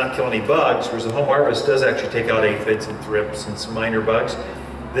 This does not kill any bugs, whereas the Home Harvest does actually take out aphids and thrips and some minor bugs.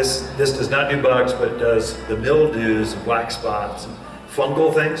 This does not do bugs, but it does the mildews, black spots, and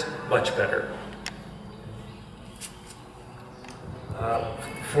fungal things much better.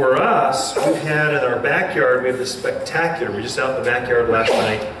 For us, we've had in our backyard, we have this spectacular, we were just out in the backyard last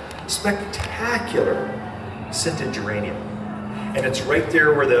night, spectacular scented geranium. And it's right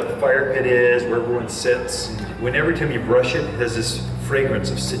there where the fire pit is, where everyone sits. When every time you brush it, it has this fragrance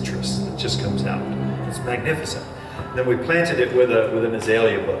of citrus that just comes out. It's magnificent. And then we planted it with an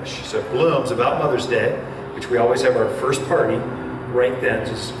azalea bush. So it blooms about Mother's Day, which we always have our first party right then.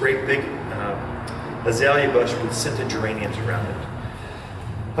 So it's this great big azalea bush with scented geraniums around it.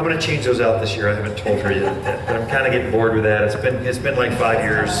 I'm going to change those out this year. I haven't told her yet, but I'm kind of getting bored with that. It's been like 5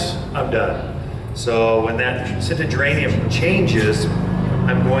 years. I'm done. So when that scented geranium changes,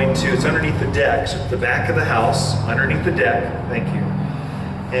 I'm going to, it's underneath the deck, so the back of the house, underneath the deck, thank you.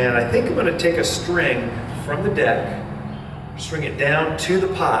 And I think I'm going to take a string from the deck, string it down to the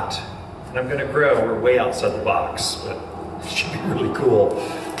pot, and I'm going to grow. We're way outside the box, but it should be really cool.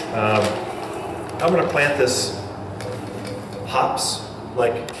 I'm going to plant this hops,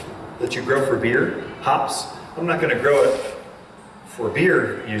 like that you grow for beer, hops. I'm not going to grow it for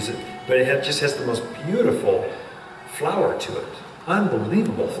beer, use it. but just has the most beautiful flower to it.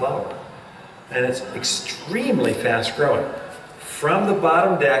 Unbelievable flower. And it's extremely fast growing. From the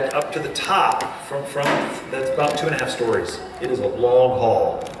bottom deck up to the top, that's about 2.5 stories. It is a long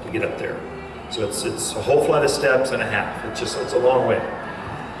haul to get up there. So it's a whole flight of steps and a half. It's a long way.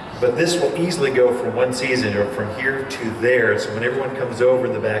 But this will easily go from one season or from here to there. So when everyone comes over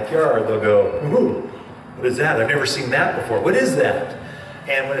in the backyard, they'll go, ooh, what is that? I've never seen that before. What is that?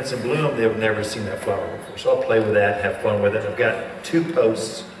 And when it's in bloom, they've never seen that flower before. So I'll play with that, have fun with it. I've got 2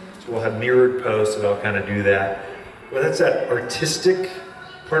 posts, so we'll have mirrored posts and I'll kind of do that. Well, that's that artistic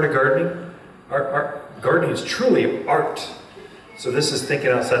part of gardening. Gardening is truly art. So this is thinking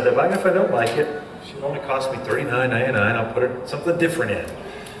outside the box. If I don't like it, it should only cost me $39.99. I'll put something different in.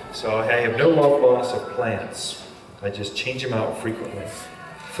 So I have no love loss of plants. I just change them out frequently.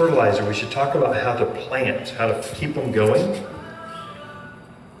 Fertilizer, we should talk about how to plant, how to keep them going.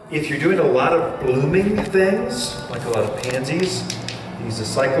 If you're doing a lot of blooming things, like a lot of pansies, these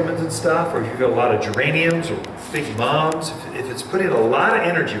cyclamens and stuff, or if you've got a lot of geraniums or big mums, if it's putting a lot of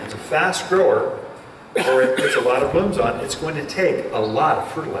energy, if it's a fast grower, or it puts a lot of blooms on, it's going to take a lot of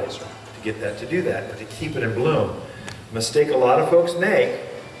fertilizer to get that to do that, and to keep it in bloom. The mistake a lot of folks make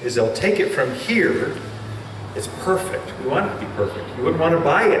is they'll take it from here. It's perfect. We want it to be perfect. You wouldn't want to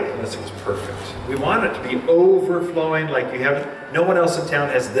buy it unless it was perfect. We want it to be overflowing like you haven't, no one else in town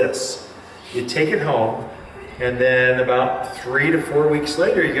has this. You take it home, and then about 3 to 4 weeks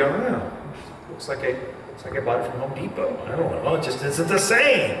later, you go, oh, looks like I bought it from Home Depot. I don't know, it just isn't the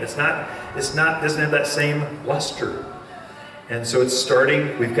same. Doesn't have that same luster. And so it's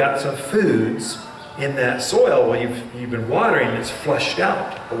starting, we've got some foods in that soil when you've been watering, it's flushed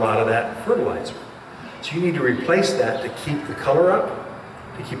out a lot of that fertilizer. So you need to replace that to keep the color up,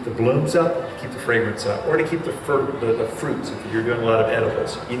 to keep the blooms up, to keep the fragrance up, or to keep the fruits if you're doing a lot of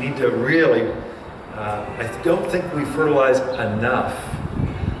edibles. You need to really, I don't think we fertilize enough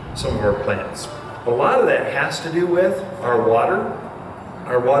some of our plants. A lot of that has to do with our water.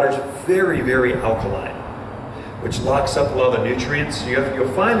 Our water's very, very alkaline, which locks up a lot of the nutrients.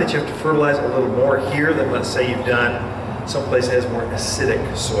 You'll find that you have to fertilize a little more here than, let's say, you've done someplace that has more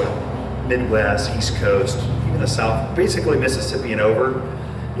acidic soil. Midwest, East Coast, even the South, basically Mississippi and over,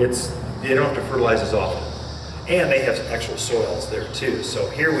 they don't have to fertilize as often. And they have actual soils there too. So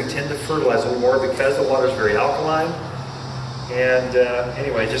here we tend to fertilize a little more because the water is very alkaline. And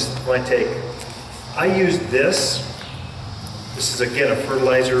anyway, just my take. I used this. This is again a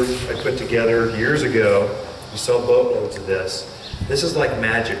fertilizer I put together years ago. We sell boatloads of this. This is like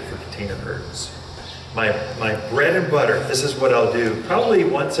magic for container gardens. My bread and butter, this is what I'll do. Probably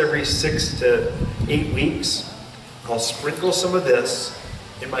once every 6 to 8 weeks, I'll sprinkle some of this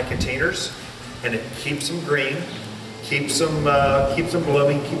in my containers, and it keeps them green, keeps them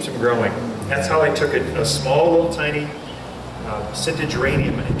blooming, keeps them growing. That's how I took a small little tiny scented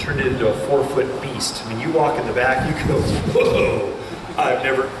geranium and turned it into a 4-foot beast. I mean, you walk in the back, you go, whoa! I've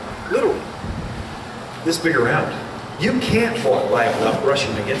never, literally, this big around. You can't walk by it without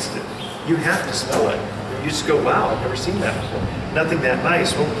brushing against it. You have to smell it. You just go, wow, I've never seen that before. Nothing that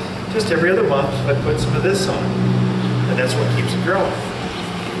nice. Well, just every other month, I put some of this on. And that's what keeps it growing.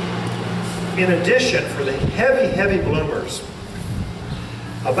 In addition, for the heavy, heavy bloomers,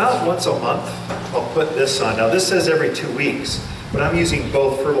 about once a month, I'll put this on. Now, this says every 2 weeks, but I'm using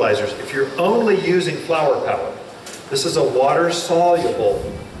both fertilizers. If you're only using flower power, this is a water-soluble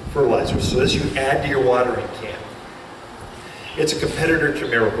fertilizer. So this you add to your watering can. It's a competitor to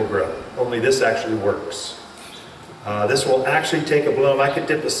Miracle-Gro, only this actually works. This will actually take a bloom. I could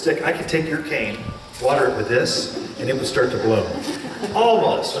dip a stick, I could take your cane, water it with this, and it would start to bloom.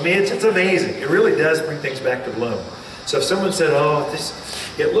 Almost. I mean, it's amazing. It really does bring things back to bloom. So if someone said, oh,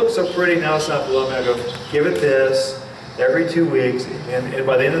 it looks so pretty, now it's not blooming, I go, give it this every 2 weeks, and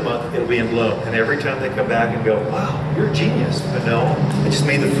by the end of the month, it'll be in bloom. And every time they come back and go, wow, you're a genius. But no, I just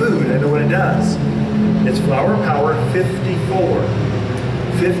made the food. I know what it does. It's Flower Power 54.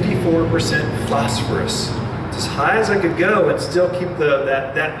 54% phosphorus. It's as high as I could go and still keep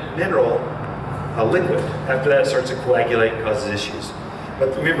that mineral liquid. After that, it starts to coagulate and causes issues.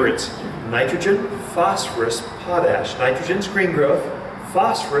 But remember, it's nitrogen, phosphorus, potash. Nitrogen's green growth.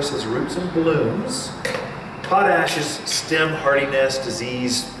 Phosphorus is roots and blooms. Potash is stem hardiness,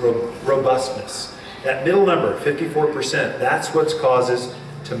 disease, robustness. That middle number, 54%, that's what causes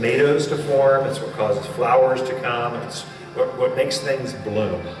tomatoes to form, it's what causes flowers to come, it's what makes things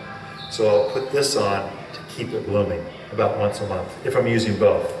bloom. So I'll put this on to keep it blooming about once a month, if I'm using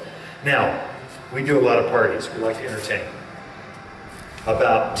both. Now, we do a lot of parties, we like to entertain.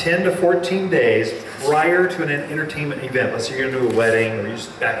 About 10 to 14 days prior to an entertainment event, let's say you're gonna do a wedding or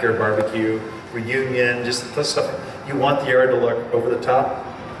just backyard barbecue, reunion, just this stuff, you want the yard to look over the top.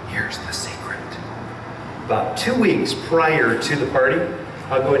 Here's the secret. About 2 weeks prior to the party,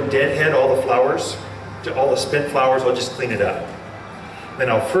 I'll go and deadhead all the flowers, all the spent flowers, I'll just clean it up. Then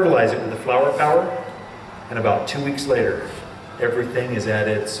I'll fertilize it with the flower power, and about 2 weeks later, everything is at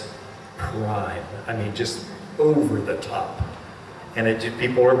its prime. I mean, just over the top. And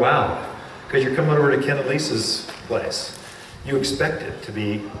people are wow, because you're coming over to Ken and Lisa's place. You expect it to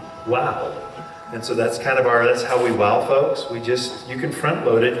be wow. And so that's kind of that's how we wow folks. You can front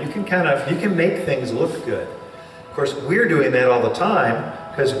load it, you can make things look good. Of course, we're doing that all the time,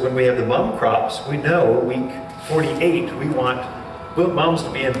 because when we have the mum crops, we know week 48, we want mums to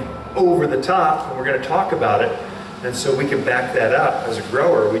be in over the top, and we're gonna talk about it. And so we can back that up as a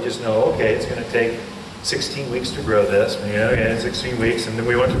grower. We just know, okay, it's gonna take 16 weeks to grow this, okay, 16 weeks, and then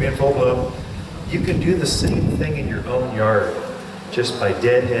we want it to be in full bloom. You can do the same thing in your own yard, just by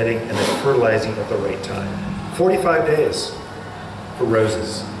deadheading and then fertilizing at the right time. 45 days for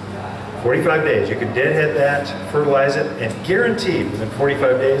roses. 45 days, you can deadhead that, fertilize it, and guaranteed within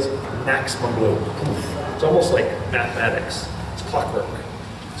 45 days, maximum bloom. It's almost like mathematics, it's clockwork.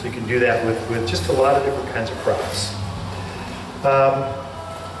 So you can do that with just a lot of different kinds of crops.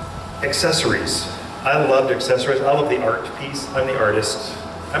 Accessories. I loved accessories. I love the art piece. I'm the artist.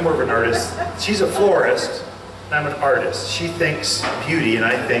 I'm more of an artist. She's a florist. I'm an artist. She thinks beauty, and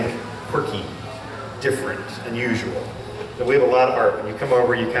I think quirky, different, unusual. And we have a lot of art. When you come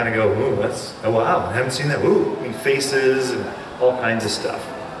over, you kind of go, ooh, oh wow, I haven't seen that. Ooh, I mean, faces and all kinds of stuff.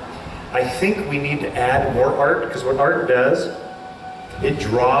 I think we need to add more art, because what art does, it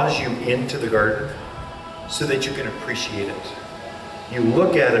draws you into the garden so that you can appreciate it. You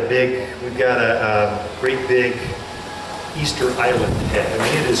look at we've got a great big Easter Island head. I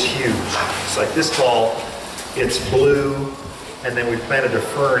mean, it is huge. It's like this tall, it's blue, and then we planted a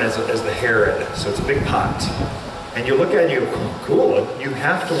fern as the hair in it. So it's a big pot. And you look at it and you go, oh, cool, you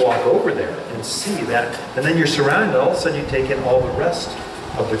have to walk over there and see that. And then you're surrounded, all of a sudden you take in all the rest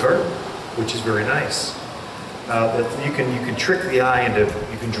of the garden, which is very nice. You can trick the eye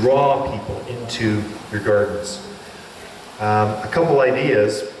you can draw people into your gardens. A couple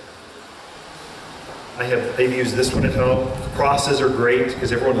ideas. They've used this one at home. Crosses are great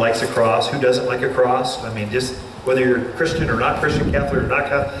because everyone likes a cross. Who doesn't like a cross? I mean, just whether you're Christian or not Christian, Catholic or not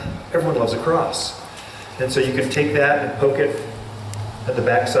Catholic, everyone loves a cross. And so you can take that and poke it at the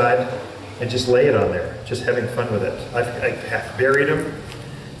backside and just lay it on there, just having fun with it. I've buried them.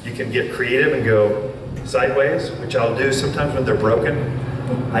 You can get creative and go sideways, which I'll do sometimes when they're broken.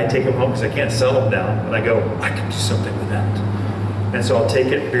 I take them home because I can't sell them now, and I go, I can do something with that. And so I'll take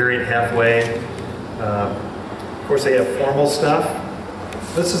it, bury it halfway. Of course, they have formal stuff.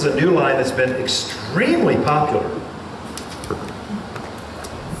 This is a new line that's been extremely popular.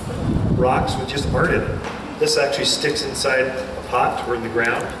 Rocks with just art in it. This actually sticks inside a pot or in the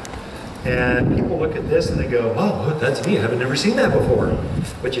ground. And people look at this and they go, oh, that's neat, I've never seen that before.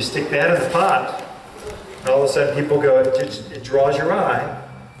 But you stick that in the pot, and all of a sudden people go, it draws your eye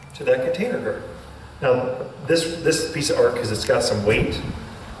to that container garden. Now, this piece of art, because it's got some weight,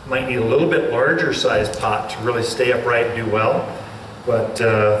 might need a little bit larger size pot to really stay upright and do well. But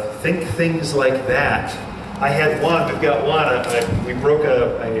think things like that. I had one, we've got one, we broke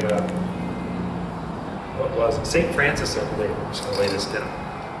what was it? St. Francis, I believe. I'm just going to lay this down.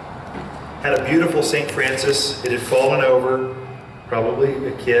 Had a beautiful St. Francis. It had fallen over. Probably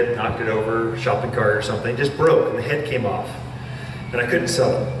a kid knocked it over, shopping cart or something. Just broke, and the head came off. And I couldn't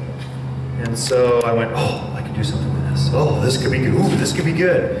sell it. And so I went, oh, I can do something with this. Oh, this could be good. Ooh, this could be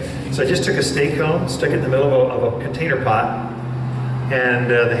good. So I just took a stay cone, stuck it in the middle of a container pot,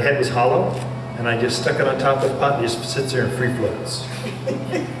 and the head was hollow. And I just stuck it on top of the pot, and it just sits there and free floats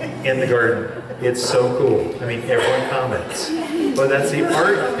in the garden. It's so cool. I mean, everyone comments. But that's the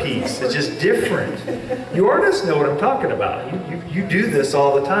art piece. It's just different. You artists know what I'm talking about. You do this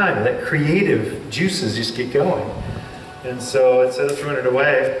all the time. And that creative juices just get going. And so instead of throwing it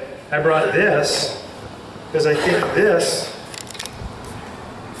away, I brought this because I think this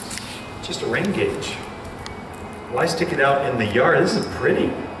is just a rain gauge. Why stick it out in the yard? This is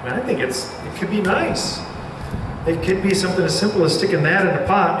pretty. I mean, I think it could be nice. It could be something as simple as sticking that in a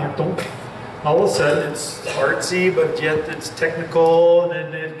pot. You don't. All of a sudden it's artsy, but yet it's technical,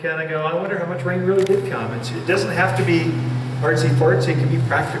 and it kind of go, I wonder how much rain really did come. It doesn't have to be artsy-fartsy, it can be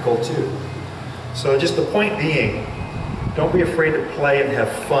practical too. So just the point being, don't be afraid to play and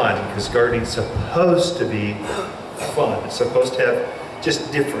have fun, because gardening's supposed to be fun. It's supposed to have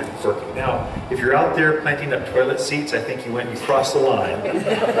just different quirky. Now, if you're out there planting up toilet seats, I think you crossed the line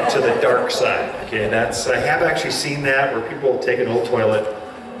to the dark side. Okay, I have actually seen that where people take an old toilet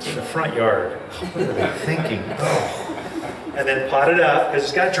in the front yard. What are they thinking? Oh. And then pot it up, because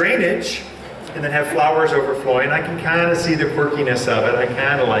it's got drainage, and then have flowers overflowing. I can kind of see the quirkiness of it. I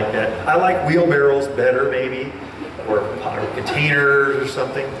kind of like that. I like wheelbarrows better, maybe, or containers or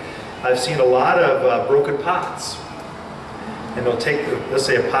something. I've seen a lot of broken pots. And they'll take, let's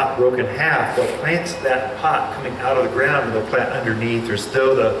say a pot broke in half, they'll plant that pot coming out of the ground, and they'll plant underneath, or as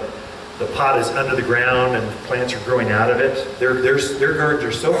though the pot is under the ground and plants are growing out of it. Their gardens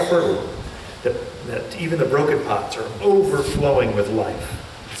are so fertile that even the broken pots are overflowing with life.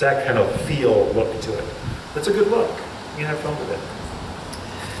 It's that kind of look to it. That's a good look. You can have fun with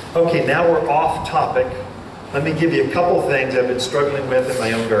it. Okay, now we're off topic. Let me give you a couple things I've been struggling with in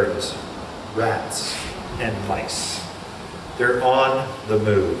my own gardens. Rats and mice. They're on the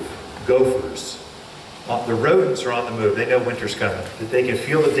move. Gophers. The rodents are on the move. They know winter's coming. They can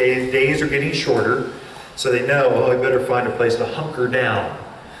feel the days are getting shorter, so they know, oh, I better find a place to hunker down.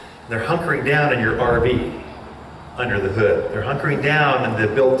 And they're hunkering down in your RV under the hood. They're hunkering down in the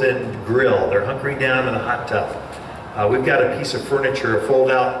built-in grill. They're hunkering down in the hot tub. We've got a piece of furniture, a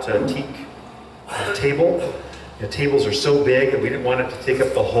fold-out teak table. The tables are so big that we didn't want it to take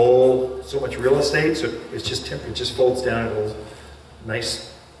up so much real estate, so it just folds down into a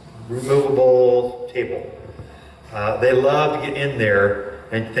nice removable table. They love to get in there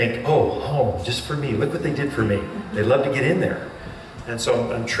and think, oh, home, just for me. Look what they did for me. They love to get in there. And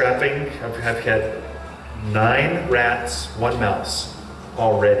so I'm trapping. I've had 9 rats, 1 mouse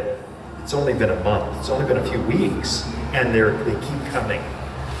already. It's only been a month. It's only been a few weeks, and they keep coming.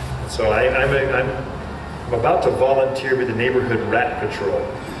 So I'm about to volunteer with the neighborhood rat patrol.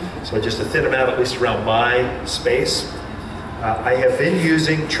 So just to thin them out, at least around my space. I have been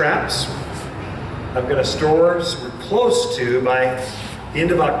using traps. I'm going to store, we're close to, by the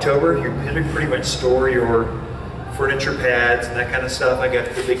end of October, you can pretty much store your furniture pads and that kind of stuff. I got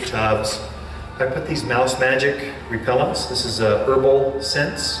the big tubs. I put these Mouse Magic repellents. This is herbal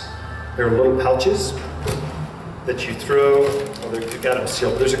scents. They're little pouches that you throw. Oh, you've got them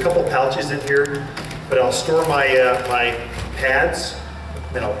sealed. There's a couple pouches in here. But I'll store my my pads,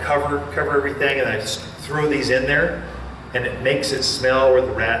 then I'll cover everything, and I just throw these in there, and it makes it smell where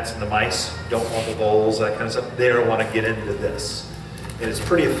the rats and the mice don't want the bowls, that kind of stuff. They don't want to get into this. And it's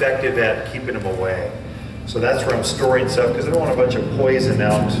pretty effective at keeping them away. So that's where I'm storing stuff, because I don't want a bunch of poison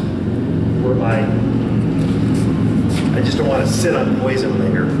out where I just don't want to sit on poison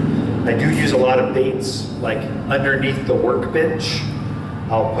later. I do use a lot of baits, like underneath the workbench.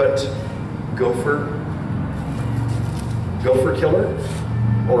 I'll put gopher killer,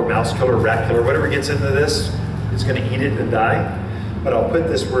 or mouse killer, rat killer, whatever gets into this, it's going to eat it and die. But I'll put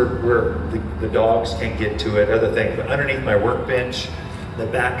this where the dogs can't get to it, other things. But underneath my workbench, the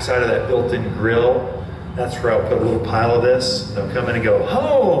back side of that built-in grill, that's where I'll put a little pile of this. They'll come in and go,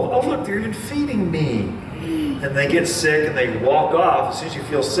 oh look, they're even feeding me. And they get sick and they walk off. As soon as you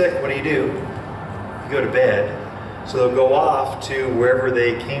feel sick, what do? You go to bed. So they'll go off to wherever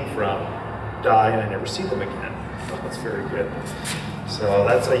they came from, die, and I never see them again. So that's very good. So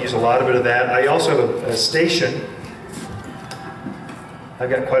I use a lot of that. I also have a station. I've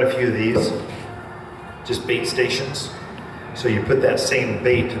got quite a few of these, just bait stations. So you put that same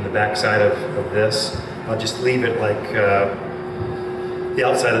bait in the backside of this. I'll just leave it like the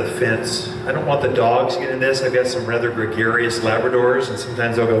outside of the fence. I don't want the dogs getting this. I've got some rather gregarious Labradors, and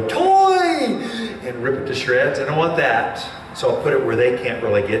sometimes they'll go, toy! And rip it to shreds. I don't want that. So I'll put it where they can't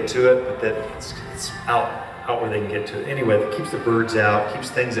really get to it, but that it's out where they can get to it. Anyway, it keeps the birds out, keeps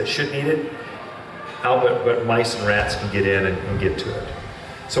things that shouldn't eat it out, but mice and rats can get in and get to it.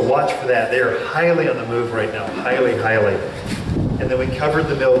 So watch for that. They are highly on the move right now, highly. And then we covered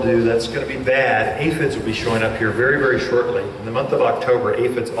the mildew. That's going to be bad. Aphids will be showing up here very, very shortly. In the month of October,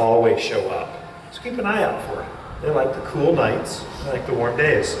 aphids always show up. So keep an eye out for it. They like the cool nights, they like the warm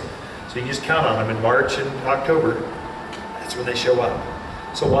days. So you can just count on them in March and October. That's when they show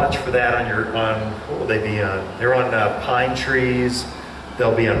up. So watch for that on what will they be on? They're on pine trees.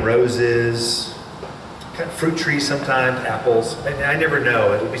 They'll be on roses, kind of fruit trees sometimes, apples. I never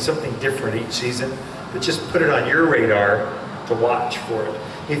know. It'll be something different each season. But just put it on your radar to watch for it.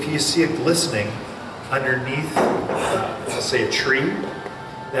 If you see it glistening underneath, let's say a tree,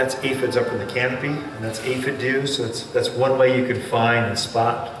 that's aphids up in the canopy, and that's aphid dew. So that's one way you can find and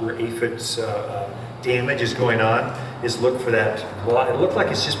spot where aphids damage is going on, is look for that. It looked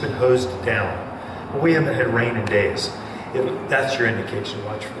like it's just been hosed down. But we haven't had rain in days. That's your indication.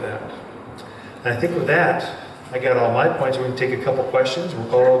 Watch for that. And I think with that, I got all my points. We can take a couple questions. We'll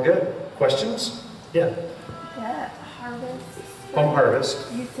call it all good. Questions? Yeah. The harvest. Home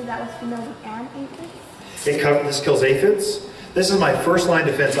harvest. You said that was for mildew and aphids? This kills aphids. This is my first line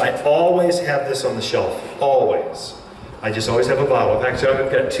defense. I always have this on the shelf. Always. I just always have a bottle. In fact,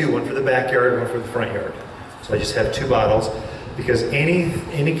 I've got two, one for the backyard and one for the front yard. So I just have two bottles because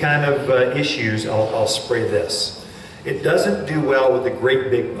any kind of issues, I'll spray this. It doesn't do well with the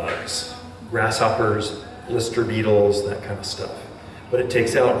great big bugs, grasshoppers, blister beetles, that kind of stuff. But it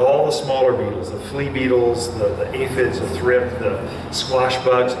takes out all the smaller beetles, the flea beetles, the aphids, the thrip, the squash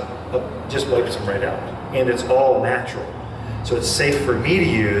bugs, just wipes them right out. And it's all natural. So it's safe for me to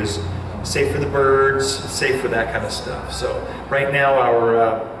use, safe for the birds, safe for that kind of stuff. So right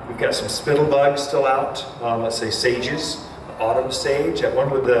now we've got some spittle bugs still out, let's say sages, autumn sage, that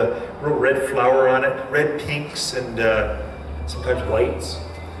one with the real red flower on it, red pinks and sometimes whites.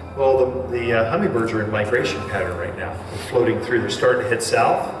 Well, the hummingbirds are in migration pattern right now. They're floating through, they're starting to head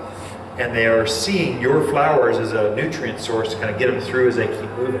south, and they are seeing your flowers as a nutrient source to kind of get them through as they keep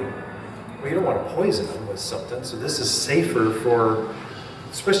moving. Well, you don't want to poison them with something, so this is safer for,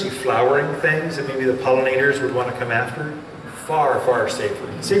 especially flowering things that maybe the pollinators would want to come after. Far, far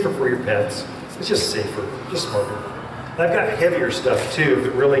safer. Safer for your pets. It's just safer, just smarter. And I've got heavier stuff too. If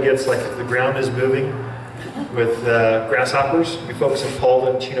it really gets like if the ground is moving with grasshoppers, you folks in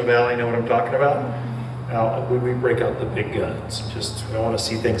Paulden, Chino Valley know what I'm talking about. We break out the big guns. Just I want to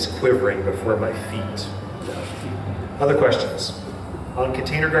see things quivering before my feet. Other questions on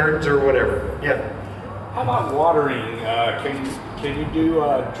container gardens or whatever? Yeah. How about watering? Can you do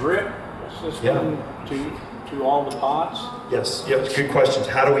a drip system to all the pots? Yes, yep, good questions.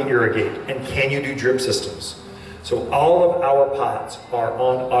 How do we irrigate? And can you do drip systems? So all of our pots are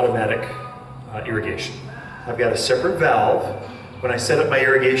on automatic irrigation. I've got a separate valve. When I set up my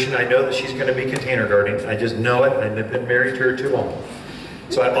irrigation, I know that she's going to be container gardening. I just know it, and I've been married to her too long.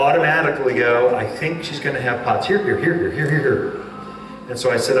 So I automatically go, I think she's going to have pots here, here, here, here, here, here. And so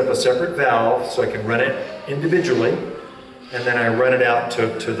I set up a separate valve so I can run it individually, and then I run it out to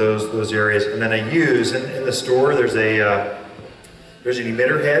those areas. And then I use, in the store, there's an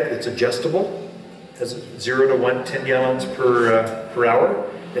emitter head that's adjustable, has 0 to 110 gallons per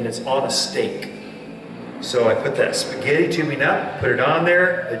hour, and it's on a stake. So I put that spaghetti tubing up, put it on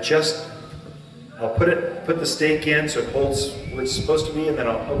there, adjust, I'll put the stake in so it holds where it's supposed to be, and then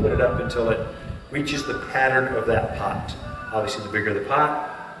I'll open it up until it reaches the pattern of that pot. Obviously, the bigger the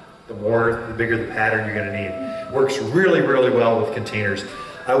pot, the bigger the pattern you're going to need. Works really, really well with containers.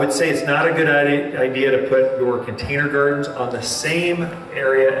 I would say it's not a good idea to put your container gardens on the same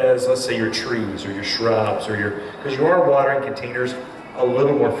area as, let's say, your trees or your shrubs because you are watering containers a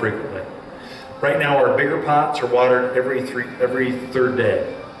little more frequently. Right now, our bigger pots are watered every third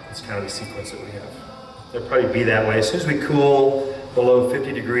day. That's kind of the sequence that we have. They'll probably be that way. As soon as we cool below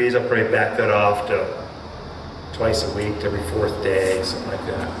 50 degrees, I'll probably back that off to twice a week, every fourth day, something like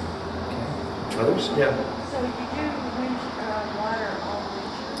that. Okay. Others? Yeah. So you do water all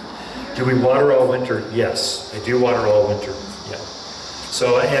winter? Do we water all winter? Yes, I do water all winter. Yeah.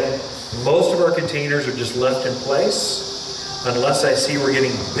 So, and most of our containers are just left in place unless I see we're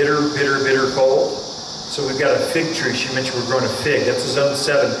getting bitter cold. So we've got a fig tree. She mentioned we're growing a fig. That's a zone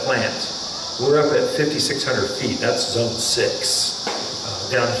 7 plant. We're up at 5,600 feet. That's zone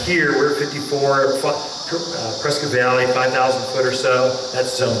 6. Down here, we're at 54, Prescott Valley, 5,000 foot or so.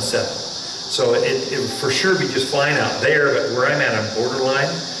 That's zone 7. So it would for sure be just fine out there, but where I'm at, I'm borderline.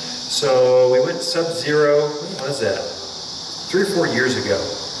 So we went sub-zero, what was that? 3 or 4 years ago.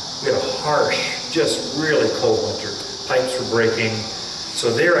 We had a harsh, just really cold winter. Pipes were breaking.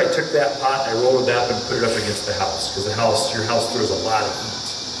 So there I took that pot and I rolled it up and put it up against the house, because your house throws a lot of heat.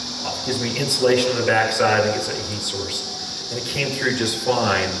 It gives me insulation on the backside and gets a heat source. And it came through just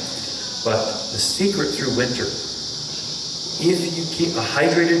fine. But the secret through winter, if you keep a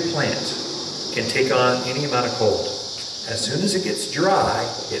hydrated plant, can take on any amount of cold. As soon as it gets dry,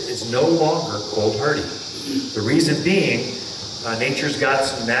 it is no longer cold hardy. The reason being, nature's got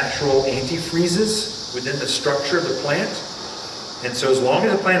some natural antifreezes within the structure of the plant. And so as long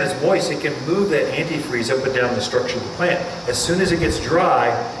as the plant is moist, it can move that antifreeze up and down the structure of the plant. As soon as it gets dry,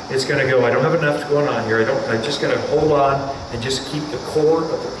 it's going to go, I don't have enough going on here. I'm just going to hold on and just keep the core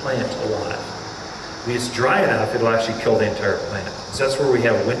of the plant alive. If it's dry enough, it'll actually kill the entire plant. So that's where we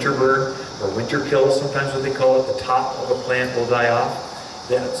have winter burn or winter kill, sometimes what they call it. The top of a plant will die off.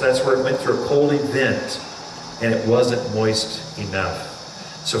 That's where it went through a cold event and it wasn't moist enough.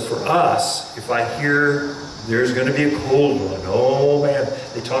 So for us, if I hear there's going to be a cold one, oh man,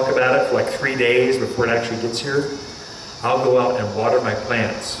 they talk about it for like 3 days before it actually gets here, I'll go out and water my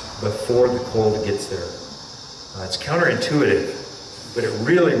plants before the cold gets there. It's counterintuitive, but it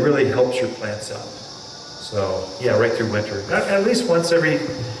really, really helps your plants out. So yeah, right through winter. At least once every,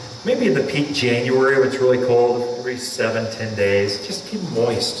 maybe in the peak January when it's really cold, every 7-10 days. Just keep them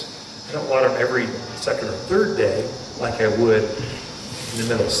moist. I don't water them every second or third day like I would in the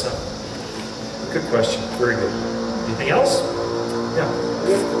middle of summer. Good question, very good. Anything else? Yeah. Do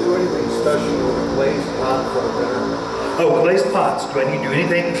you have to do anything special with a glazed pot for the winter? Oh, glazed pots. Do I need to do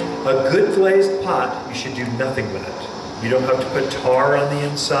anything? A good glazed pot, you should do nothing with it. You don't have to put tar on the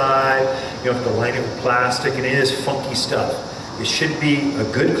inside. You don't have to line it with plastic and any of this funky stuff. It should be a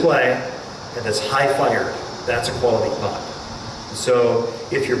good clay and that's high fired. That's a quality pot. So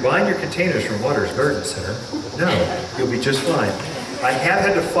if you're buying your containers from Waters Garden Center, no, you'll be just fine. I have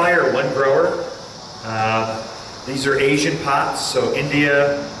had to fire one grower. These are Asian pots, so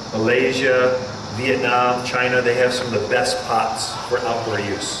India, Malaysia, Vietnam, China, they have some of the best pots for outdoor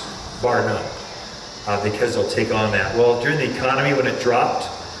use, bar none, because they'll take on that. Well, during the economy, when it dropped,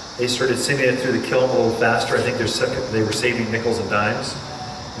 they started sending it through the kiln a little faster. I think they were saving nickels and dimes.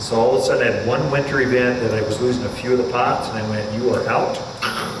 And so all of a sudden, I had one winter event that I was losing a few of the pots, and I went, you are out,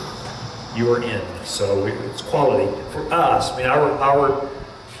 you are in. So it's quality. For us, I mean, our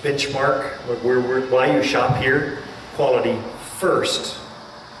benchmark, why you shop here, quality first.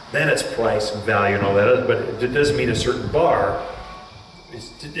 Then it's price and value and all that, but it doesn't mean a certain bar.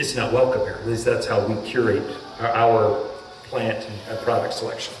 It's not welcome here. At least that's how we curate our plant and product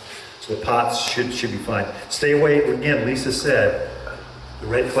selection. So the pots should be fine. Stay away, again, Lisa said, the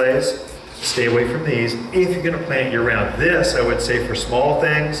red clays, stay away from these if you're gonna plant year round. This, I would say for small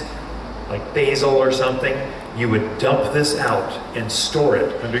things, like basil or something, you would dump this out and store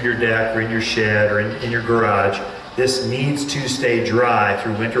it under your deck or in your shed or in your garage. This needs to stay dry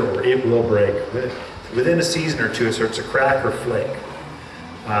through winter or it will break. Within a season or two, it starts to crack or flake.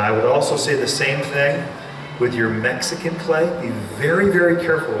 I would also say the same thing with your Mexican clay. Be very, very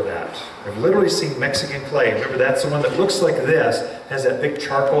careful with that. I've literally seen Mexican clay. Remember, that's the one that looks like this, has that big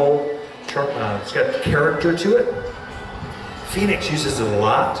charcoal, it's got character to it. Phoenix uses it a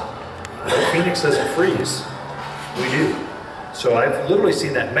lot. Phoenix doesn't freeze. We do. So I've literally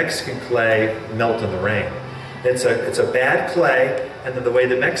seen that Mexican clay melt in the rain. It's a bad clay, and then the way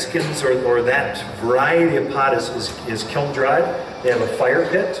the Mexicans or that variety of pot is kiln dried, they have a fire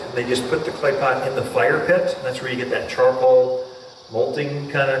pit, and they just put the clay pot in the fire pit, and that's where you get that charcoal molting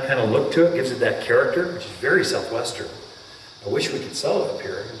kind of look to it, gives it that character, which is very Southwestern. I wish we could sell it up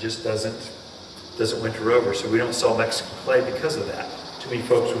here. It just doesn't winter over, so we don't sell Mexican clay because of that. Too many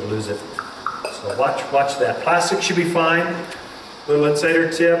folks would lose it. So watch that. Plastic should be fine. Little insider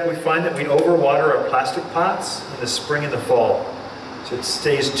tip, we find that we overwater our plastic pots in the spring and the fall. So it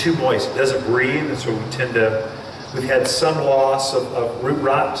stays too moist, it doesn't breathe, and so we've had some loss of root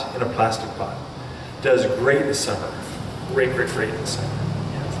rot in a plastic pot. Does great in the summer. Great in the summer.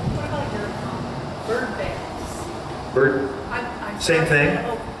 What about your bird baths? Same thing.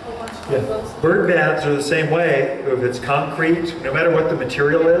 Yeah. Bird baths are the same way. If it's concrete, no matter what the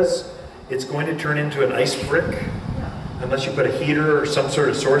material is, it's going to turn into an ice brick unless you put a heater or some sort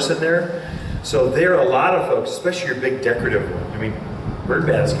of source in there. So there are a lot of folks, especially your big decorative one. I mean, bird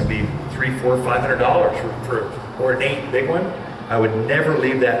baths can be $300, $400, $500 for ornate big one. I would never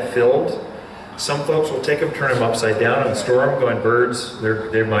leave that filled. Some folks will take them, turn them upside down and store them, going birds,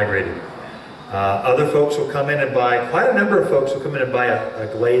 they're migrating. Other folks will come in and buy, quite a number of folks will come in and buy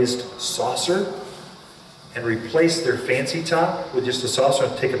a glazed saucer and replace their fancy top with just a saucer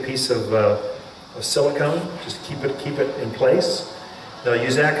and take a piece of silicone, just keep it in place. They'll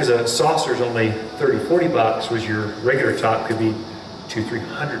use that because a saucer is only $30, $40, whereas your regular top could be $200,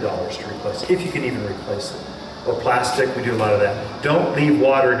 $300 to replace it, if you can even replace it. Or plastic, we do a lot of that. Don't leave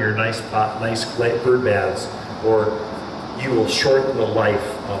water in your nice pot, nice bird baths, or you will shorten the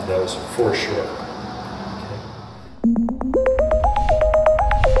life on those for sure.